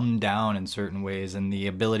 dumbed down in certain ways, and the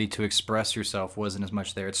ability to express yourself wasn't as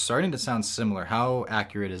much there. It's starting to sound similar. How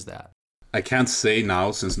accurate is that? I can't say now,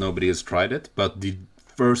 since nobody has tried it, but the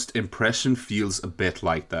first impression feels a bit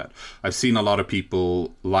like that. I've seen a lot of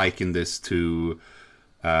people liken this to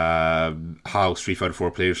how Street Fighter 4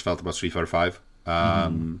 players felt about Street Fighter 5.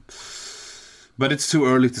 But it's too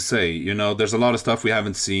early to say. There's a lot of stuff we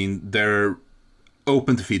haven't seen. They're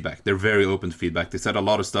open to feedback. They're very open to feedback. They said a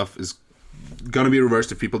lot of stuff is going to be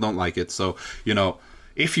reversed if people don't like it. So,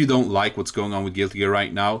 if you don't like what's going on with Guilty Gear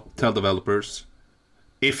right now, tell developers.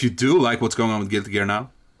 If you do like what's going on with Guilty Gear now,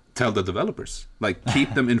 tell the developers.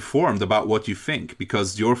 Keep them informed about what you think,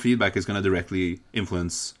 because your feedback is going to directly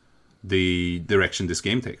influence the direction this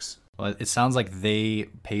game takes. Well, it sounds like they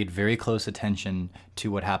paid very close attention to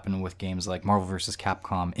what happened with games like Marvel vs.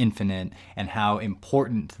 Capcom Infinite, and how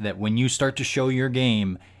important that when you start to show your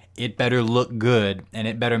game, it better look good and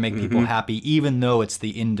it better make people happy, even though it's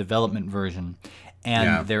the in-development version.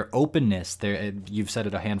 And their openness, you've said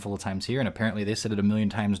it a handful of times here, and apparently they said it 1 million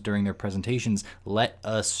times during their presentations. Let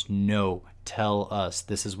us know. Tell us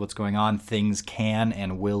this is what's going on. Things can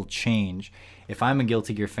and will change. If I'm a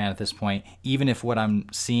Guilty Gear fan at this point, even if what I'm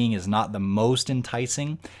seeing is not the most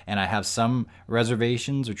enticing and I have some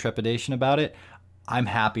reservations or trepidation about it, I'm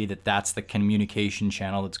happy that that's the communication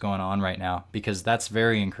channel that's going on right now, because that's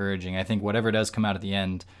very encouraging. I think whatever does come out at the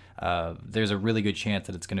end, there's a really good chance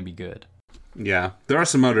that it's going to be good. Yeah, there are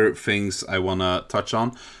some other things I want to touch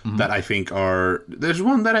on that I think are... There's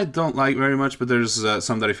one that I don't like very much, but there's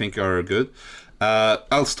some that I think are good.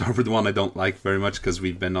 I'll start with the one I don't like very much because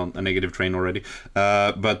we've been on a negative train already.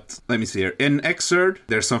 But let me see here. In Xrd,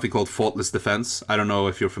 there's something called Faultless Defense. I don't know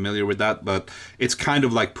if you're familiar with that, but it's kind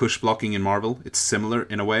of like push blocking in Marvel. It's similar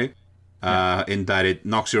in a way, in that it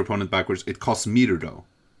knocks your opponent backwards. It costs meter though.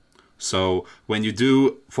 So when you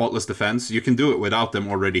do Faultless Defense, you can do it without them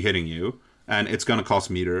already hitting you. And it's gonna cost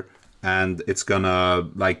meter, and it's gonna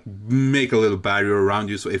like make a little barrier around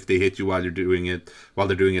you. So if they hit you while they're doing it,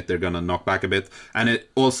 they're gonna knock back a bit. And it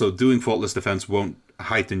also, doing Faultless Defense won't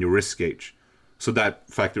heighten your risk gauge, so that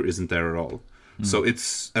factor isn't there at all. So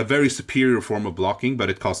it's a very superior form of blocking, but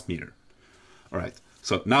it costs meter. All right.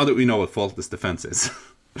 So now that we know what Faultless Defense is,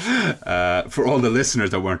 for all the listeners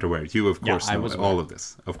that weren't aware, you of course know all of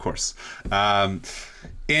this. Of course,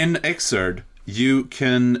 in Xrd, you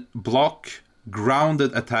can block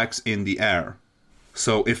grounded attacks in the air.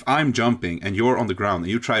 So if I'm jumping and you're on the ground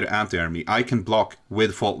and you try to anti-air me, I can block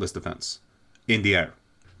with Faultless Defense in the air.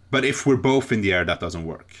 But if we're both in the air, that doesn't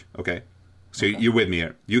work. Okay? So you're with me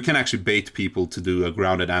here. You can actually bait people to do a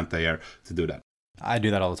grounded anti-air to do that. I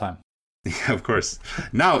do that all the time. Yeah, of course.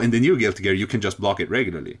 Now, in the new Guilty Gear, you can just block it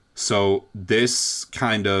regularly. So this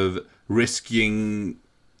kind of risking...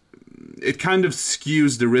 It kind of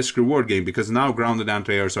skews the risk-reward game, because now grounded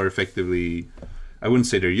anti-airs are effectively... I wouldn't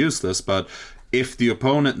say they're useless, but if the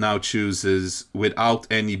opponent now chooses, without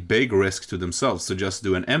any big risk to themselves, to just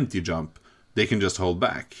do an empty jump, they can just hold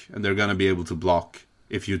back, and they're going to be able to block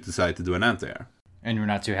if you decide to do an anti-air. And you're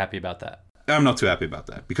not too happy about that? I'm not too happy about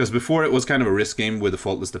that, because before it was kind of a risk game with a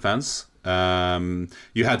Faultless Defense.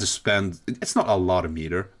 You had to spend, it's not a lot of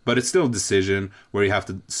meter, but it's still a decision where you have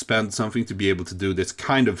to spend something to be able to do this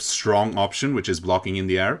kind of strong option, which is blocking in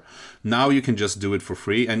the air. Now you can just do it for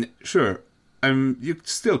free, and sure, you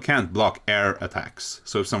still can't block air attacks.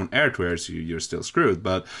 So if someone air twairs you, you're still screwed,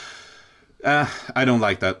 but I don't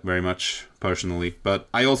like that very much, personally. But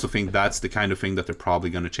I also think that's the kind of thing that they're probably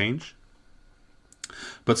going to change.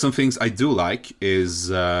 But some things I do like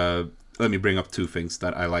is, let me bring up two things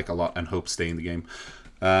that I like a lot and hope stay in the game.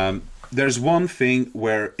 There's one thing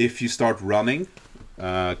where if you start running,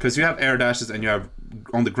 because you have air dashes and you have,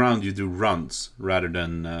 on the ground you do runs rather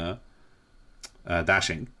than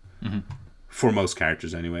dashing. Mm-hmm. For most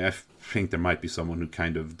characters anyway. I think there might be someone who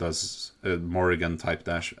kind of does a Morrigan type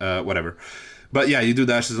dash, whatever. But yeah, you do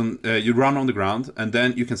dashes, you run on the ground, and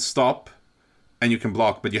then you can stop and you can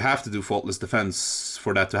block, but you have to do Faultless Defense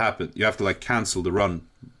for that to happen. You have to like cancel the run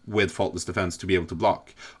with Faultless Defense to be able to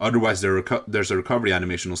block. Otherwise, there's a recovery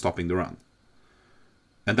animation on stopping the run.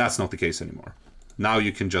 And that's not the case anymore. Now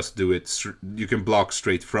you can just do it, you can block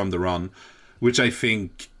straight from the run, which I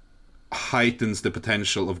think heightens the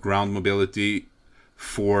potential of ground mobility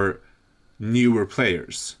for newer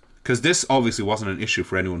players. Because this obviously wasn't an issue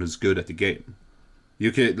for anyone who's good at the game.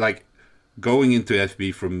 You could, like, going into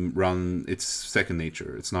FB from run, it's second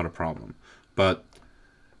nature. It's not a problem. But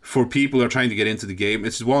for people who are trying to get into the game,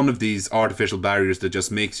 it's one of these artificial barriers that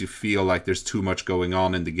just makes you feel like there's too much going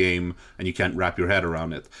on in the game and you can't wrap your head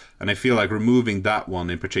around it. And I feel like removing that one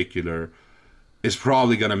in particular is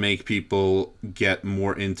probably going to make people get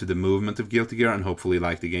more into the movement of Guilty Gear and hopefully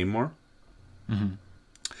like the game more. Mm-hmm.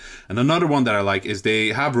 And another one that I like is they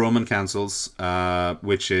have Roman cancels,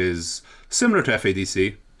 which is similar to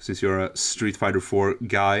FADC, since you're a Street Fighter 4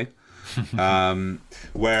 guy,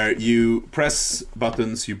 where you press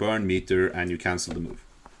buttons, you burn meter, and you cancel the move.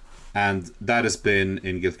 And that has been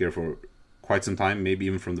in Guilty Gear for quite some time, maybe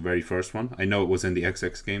even from the very first one. I know it was in the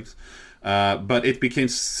XX games. But it became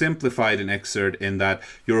simplified in Xrd in that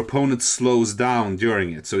your opponent slows down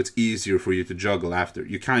during it, so it's easier for you to juggle after.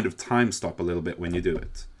 You kind of time stop a little bit when you do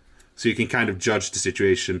it. So you can kind of judge the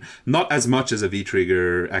situation, not as much as a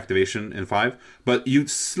V-trigger activation in 5, but you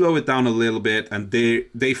slow it down a little bit, and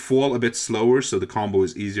they fall a bit slower, so the combo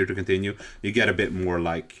is easier to continue. You get a bit more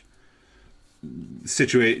like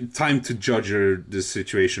time to judge the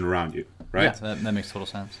situation around you, right? Yeah, that makes total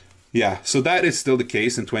sense. Yeah, so that is still the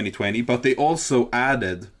case in 2020, but they also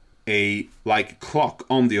added a like clock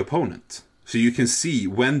on the opponent. So you can see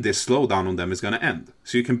when this slowdown on them is going to end.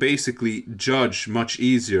 So you can basically judge much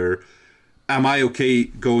easier, am I okay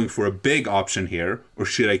going for a big option here, or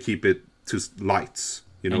should I keep it to lights?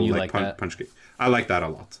 You know, like punch kick. I like that a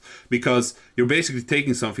lot. Because you're basically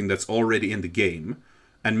taking something that's already in the game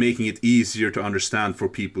and making it easier to understand for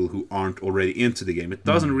people who aren't already into the game. It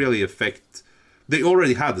doesn't really affect... They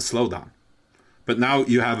already had the slowdown. But now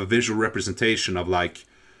you have a visual representation of like,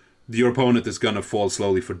 your opponent is going to fall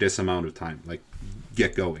slowly for this amount of time. Like,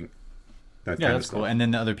 get going. that Yeah, kind that's of cool. stuff. And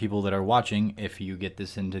then the other people that are watching, if you get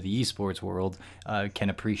this into the esports world, can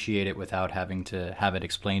appreciate it without having to have it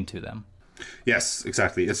explained to them. Yes,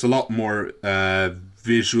 exactly. It's a lot more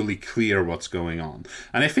visually clear what's going on.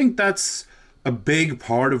 And I think that's a big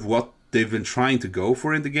part of what they've been trying to go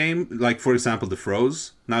for in the game. Like, for example, the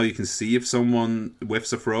throws. Now you can see if someone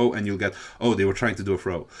whiffs a throw and you'll get, oh, they were trying to do a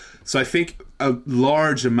throw. So I think a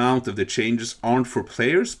large amount of the changes aren't for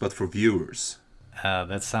players, but for viewers.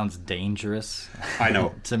 That sounds dangerous. I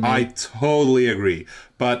know. To me. I totally agree.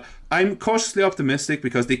 But I'm cautiously optimistic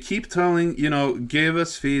because they keep telling, give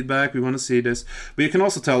us feedback. We want to see this. But you can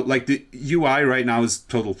also tell, like, the UI right now is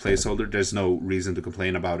total placeholder. There's no reason to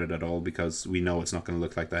complain about it at all because we know it's not going to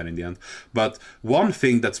look like that in the end. But one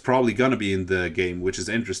thing that's probably going to be in the game, which is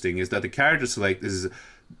interesting, is that the character select is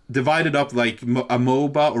divided up like a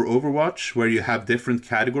MOBA or Overwatch, where you have different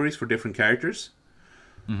categories for different characters.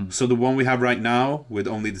 So the one we have right now, with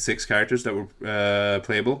only the 6 characters that were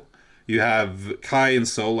playable, you have Kai and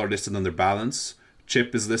Sol are listed under balance.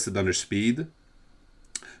 Chip is listed under speed.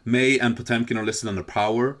 Mei and Potemkin are listed under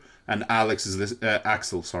power, and Alex is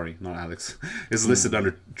Axel, sorry, not Alex, is listed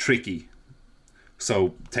under tricky.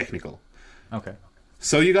 So technical. Okay.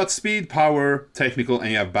 So you got speed, power, technical,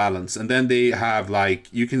 and you have balance. And then they have, like,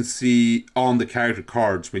 you can see on the character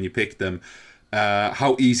cards when you pick them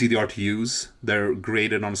how easy they are to use. They're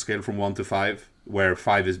graded on a scale from 1 to 5, where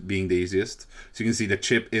 5 is being the easiest. So you can see that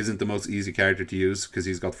Chip isn't the most easy character to use because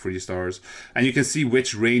he's got 3 stars. And you can see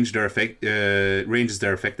which ranges they're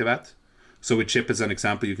effective at. So with Chip as an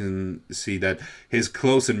example, you can see that his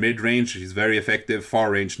close and mid-range, he's very effective.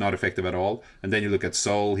 Far range, not effective at all. And then you look at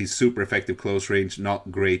Sol, he's super effective close range, not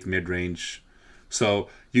great mid-range. So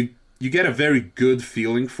you get a very good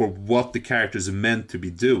feeling for what the character's meant to be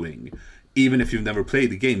doing, even if you've never played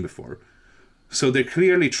the game before. So they're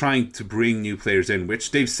clearly trying to bring new players in,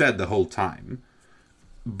 which they've said the whole time.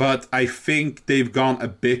 But I think they've gone a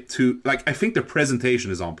bit too... Like, I think their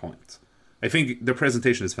presentation is on point. I think their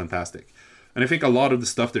presentation is fantastic. And I think a lot of the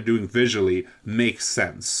stuff they're doing visually makes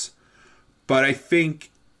sense. But I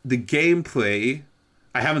think the gameplay...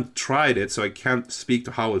 I haven't tried it, so I can't speak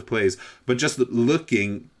to how it plays. But just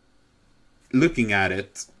looking at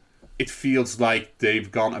it, it feels like they've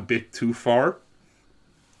gone a bit too far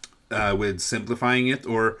with simplifying it.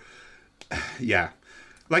 Or, yeah.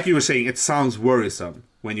 Like you were saying, it sounds worrisome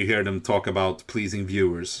when you hear them talk about pleasing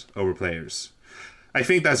viewers over players. I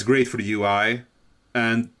think that's great for the UI.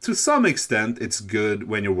 And to some extent, it's good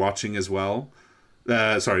when you're watching as well.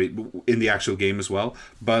 In the actual game as well.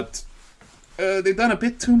 But they've done a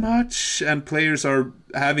bit too much, and players are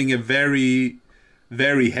having a very,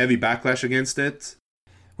 very heavy backlash against it.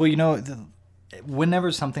 Well,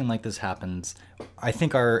 whenever something like this happens, I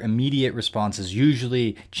think our immediate response is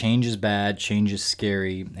usually change is bad, change is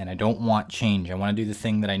scary, and I don't want change. I want to do the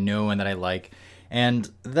thing that I know and that I like. And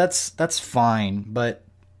that's fine, but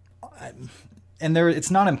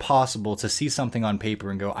it's not impossible to see something on paper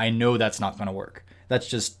and go, I know that's not going to work. That's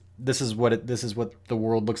just this is what the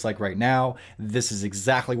world looks like right now. This is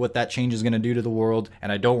exactly what that change is going to do to the world,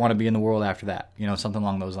 and I don't want to be in the world after that. Something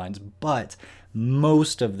along those lines. But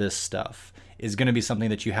most of this stuff is going to be something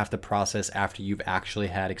that you have to process after you've actually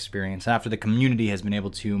had experience, after the community has been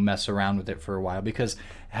able to mess around with it for a while. Because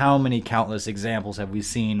how many countless examples have we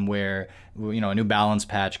seen where a new balance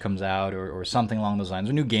patch comes out or something along those lines,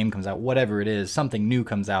 or a new game comes out, whatever it is, something new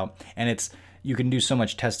comes out, and you can do so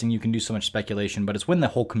much testing, you can do so much speculation, but it's when the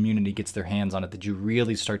whole community gets their hands on it that you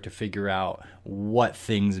really start to figure out what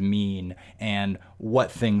things mean and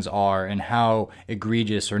what things are and how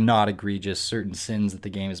egregious or not egregious certain sins that the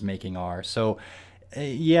game is making are. So,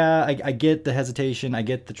 yeah, I get the hesitation, I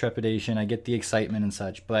get the trepidation, I get the excitement and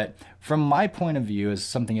such, but from my point of view as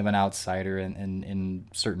something of an outsider in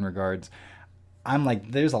certain regards, I'm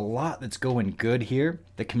like, there's a lot that's going good here.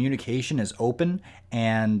 The communication is open,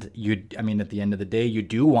 and at the end of the day, you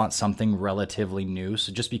do want something relatively new.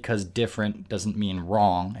 So just because different doesn't mean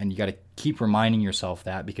wrong, and you got to keep reminding yourself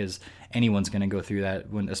that, because anyone's going to go through that,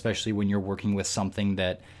 especially when you're working with something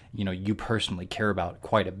that you personally care about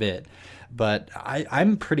quite a bit. But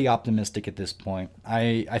I'm pretty optimistic at this point.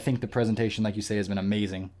 I think the presentation, like you say, has been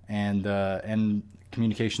amazing, and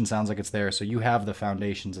communication sounds like it's there. So you have the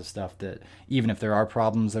foundations of stuff that even if there are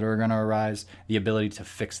problems that are going to arise, the ability to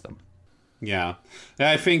fix them. Yeah,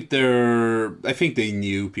 I think they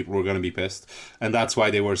knew people were going to be pissed, and that's why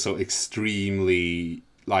they were so extremely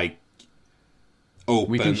open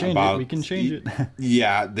we can change about. We can change it.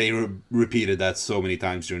 Yeah, they repeated that so many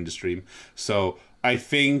times during the stream. So I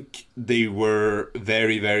think they were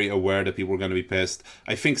very, very aware that people were going to be pissed.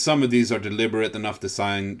 I think some of these are deliberate enough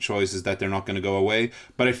design choices that they're not going to go away.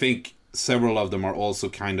 But I think several of them are also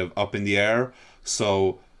kind of up in the air.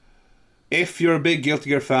 So if you're a big Guilty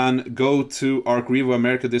Gear fan, go to Arc Revo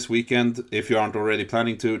America this weekend. If you aren't already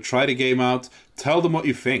planning to, try the game out. Tell them what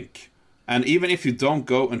you think. And even if you don't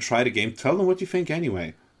go and try the game, tell them what you think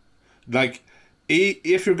anyway. Like,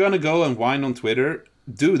 if you're going to go and whine on Twitter,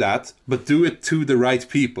 do that, but do it to the right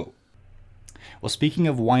people. Well, speaking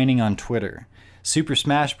of whining on Twitter, Super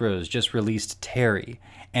Smash Bros. Just released Terry,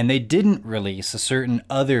 and they didn't release a certain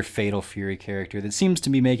other Fatal Fury character that seems to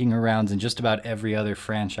be making her rounds in just about every other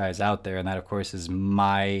franchise out there, and that, of course, is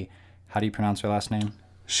Mai... How do you pronounce her last name?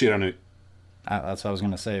 Shiranui. That's what I was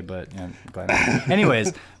going to say, but...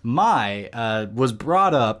 Anyways, Mai was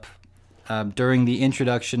brought up during the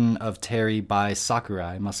introduction of Terry by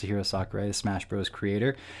Sakurai, Masahiro Sakurai, the Smash Bros.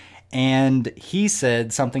 Creator, and he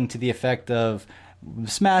said something to the effect of,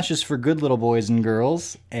 Smash is for good little boys and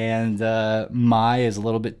girls, and Mai is a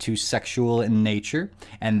little bit too sexual in nature,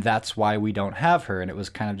 and that's why we don't have her. And it was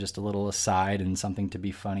kind of just a little aside and something to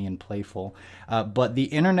be funny and playful. But the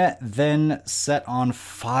internet then set on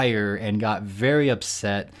fire and got very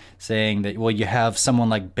upset, saying that, well, you have someone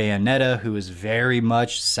like Bayonetta, who is very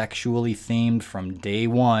much sexually themed from day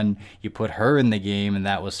one. You put her in the game, and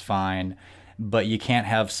that was fine. But you can't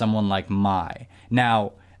have someone like Mai.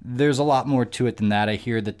 Now, there's a lot more to it than that. I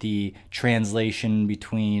hear that the translation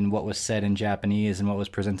between what was said in Japanese and what was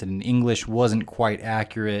presented in English wasn't quite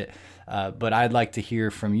accurate, but I'd like to hear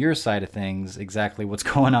from your side of things exactly what's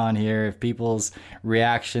going on here, if people's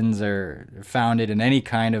reactions are founded in any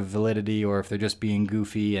kind of validity or if they're just being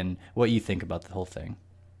goofy, and what you think about the whole thing.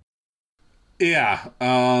 Yeah,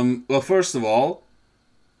 well, first of all,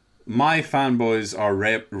 my fanboys are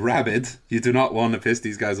rabid. You do not want to piss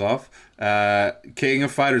these guys off. King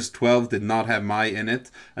of Fighters 12 did not have Mai in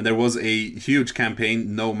it, and there was a huge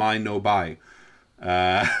campaign, no Mai, no buy.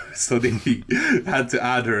 So they had to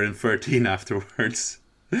add her in 13 afterwards.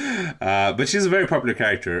 But she's a very popular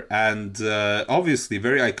character, and obviously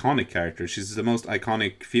very iconic character. She's the most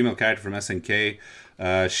iconic female character from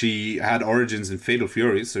SNK. She had origins in Fatal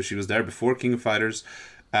Fury, so she was there before King of Fighters.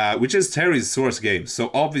 Which is Terry's source game. So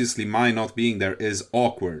obviously Mai not being there is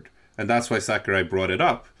awkward. And that's why Sakurai brought it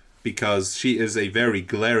up, because she is a very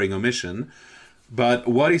glaring omission. But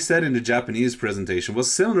what he said in the Japanese presentation was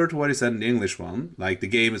similar to what he said in the English one. Like, the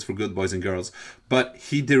game is for good boys and girls. But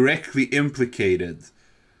he directly implicated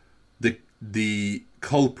the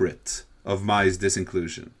culprit of Mai's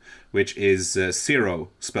disinclusion, which is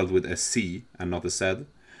Zero, spelled with a C and not a Z.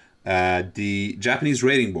 The Japanese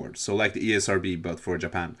rating board, so like the ESRB but for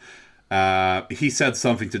Japan. He said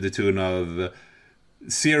something to the tune of,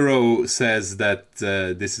 Zero says that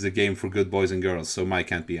this is a game for good boys and girls, so Mai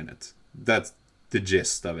can't be in it. That's the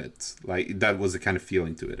gist of it. Like, that was the kind of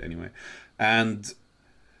feeling to it anyway. And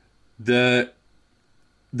the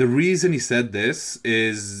reason he said this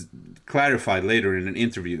is clarified later in an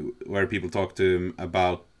interview where people talked to him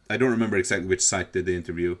about, I don't remember exactly which site did the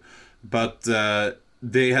interview, but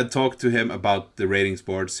they had talked to him about the ratings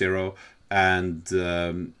board, Zero,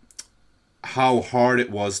 and how hard it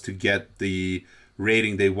was to get the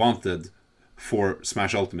rating they wanted for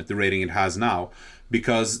Smash Ultimate, the rating it has now.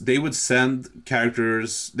 Because they would send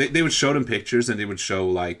characters, they would show them pictures, and they would show,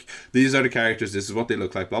 like, these are the characters, this is what they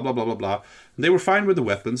look like, blah, blah, blah, blah, blah. And they were fine with the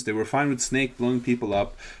weapons, they were fine with Snake blowing people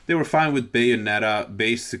up, they were fine with Bayonetta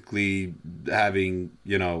basically having,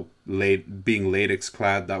 being latex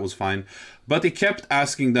clad, that was fine. But they kept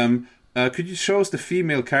asking them, could you show us the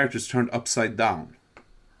female characters turned upside down?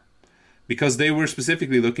 Because they were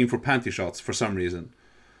specifically looking for panty shots for some reason.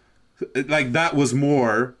 Like, that was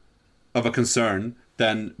more of a concern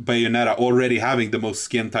than Bayonetta already having the most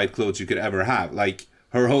skin-tight clothes you could ever have. Like,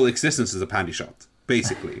 her whole existence is a panty shot,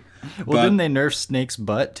 basically. Well, didn't they nerf Snake's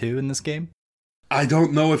butt, too, in this game? I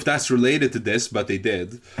don't know if that's related to this, but they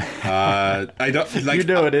did. I don't like.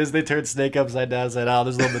 It is. They turned Snake upside down and said, oh,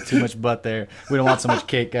 there's a little bit too much butt there. We don't want so much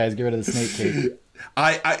cake, guys. Get rid of the snake cake.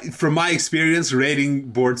 I from my experience, rating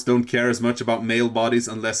boards don't care as much about male bodies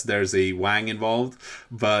unless there's a wang involved.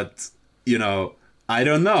 But, I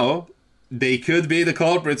don't know. They could be the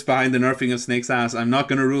culprits behind the nerfing of Snake's ass. I'm not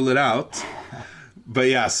going to rule it out. But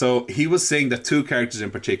yeah, so he was saying that two characters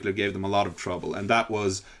in particular gave them a lot of trouble. And that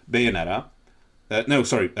was Bayonetta. Not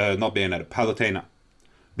Bayonetta, Palutena.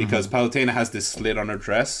 Because Palutena has this slit on her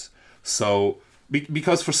dress. So,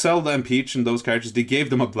 because for Zelda and Peach and those characters, they gave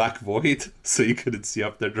them a black void so you couldn't see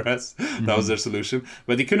up their dress. That was their solution.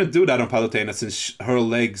 But they couldn't do that on Palutena since her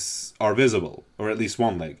legs are visible, or at least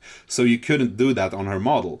one leg. So you couldn't do that on her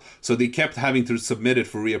model. So they kept having to submit it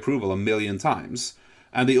for reapproval 1 million times.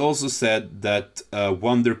 And they also said that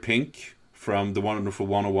Wonder Pink from the Wonderful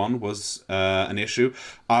 101 was an issue.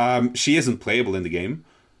 She isn't playable in the game.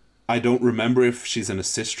 I don't remember if she's an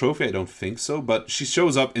assist trophy. I don't think so. But she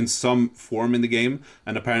shows up in some form in the game.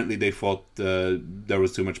 And apparently they thought there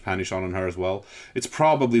was too much panish on her as well. It's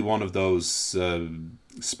probably one of those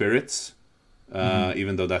spirits.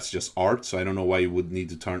 Even though that's just art. So I don't know why you would need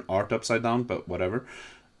to turn art upside down. But whatever.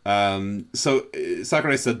 So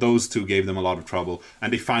Sakurai said those two gave them a lot of trouble.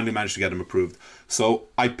 And they finally managed to get them approved. So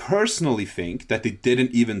I personally think that they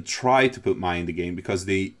didn't even try to put Mai in the game. Because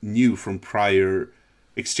they knew from prior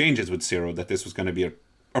exchanges with Zero that this was going to be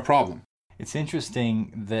a problem. It's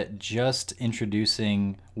interesting that just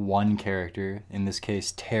introducing one character, in this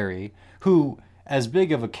case Terry, who, as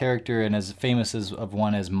big of a character and as famous of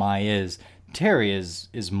one as Mai is, Terry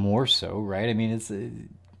is more so, right? I mean, it's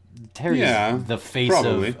Terry's the face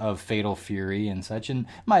of Fatal Fury and such, and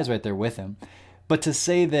Mai's right there with him. But to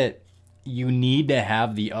say that you need to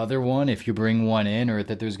have the other one if you bring one in, or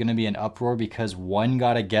that there's going to be an uproar because one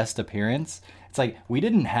got a guest appearance, it's like, we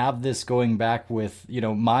didn't have this going back with,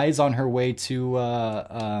 Mai's on her way to,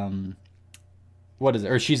 what is it?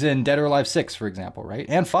 Or she's in Dead or Alive 6, for example, right?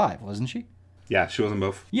 And 5, wasn't she? Yeah, she was in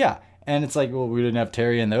both. Yeah, and it's like, well, we didn't have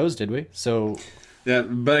Terry in those, did we? So... Yeah,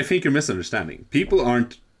 but I think you're misunderstanding. People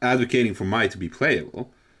aren't advocating for Mai to be playable.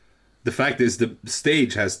 The fact is, the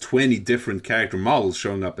stage has 20 different character models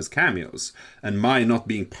showing up as cameos, and Mai not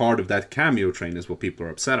being part of that cameo train is what people are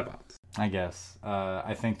upset about. I guess.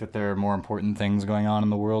 I think that there are more important things going on in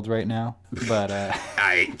the world right now. But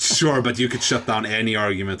Sure, but you could shut down any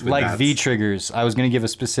argument with like that. V-triggers. I was going to give a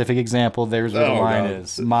specific example. There's where the line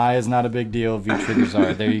is. Mai is not a big deal. V-triggers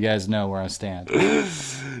are. There you guys know where I stand.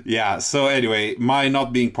 Yeah, so anyway, Mai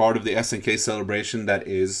not being part of the SNK celebration that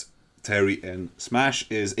is Terry and Smash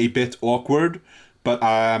is a bit awkward, but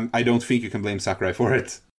I don't think you can blame Sakurai for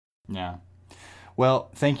it. Yeah. Well,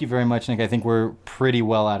 thank you very much, Nick. I think we're pretty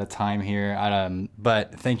well out of time here.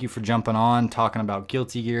 But thank you for jumping on, talking about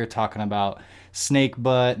Guilty Gear, talking about Snake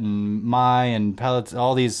Butt and Mai and pellets,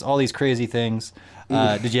 all these crazy things.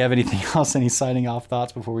 Did you have anything else, any signing off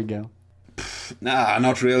thoughts before we go? Nah,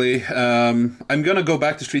 not really. I'm going to go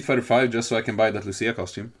back to Street Fighter V just so I can buy that Lucia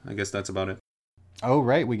costume. I guess that's about it. Oh,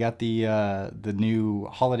 right. We got the new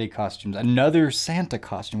holiday costumes. Another Santa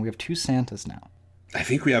costume. We have 2 Santas now. I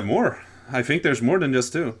think we have more. I think there's more than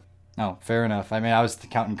just 2. Oh, fair enough. I mean, I was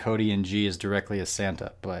counting Cody and G as directly as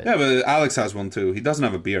Santa, but... Yeah, but Alex has one too. He doesn't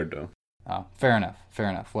have a beard, though. Oh, fair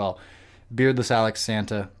enough. Well, beardless Alex,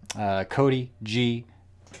 Santa. Cody, G,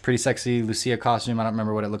 pretty sexy Lucia costume. I don't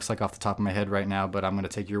remember what it looks like off the top of my head right now, but I'm going to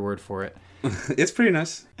take your word for it. It's pretty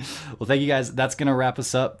nice. Well, thank you guys. That's going to wrap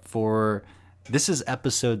us up for... This is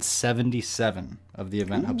episode 77 of the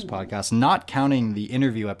Event Hubs podcast, not counting the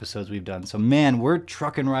interview episodes we've done. So, man, we're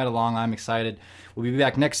trucking right along. I'm excited. We'll be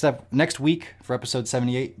back next week for episode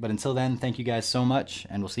 78. But until then, thank you guys so much,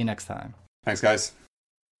 and we'll see you next time. Thanks, guys.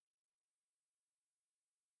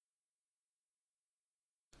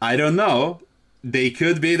 I don't know. They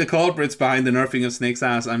could be the culprits behind the nerfing of Snake's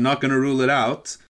ass. I'm not going to rule it out.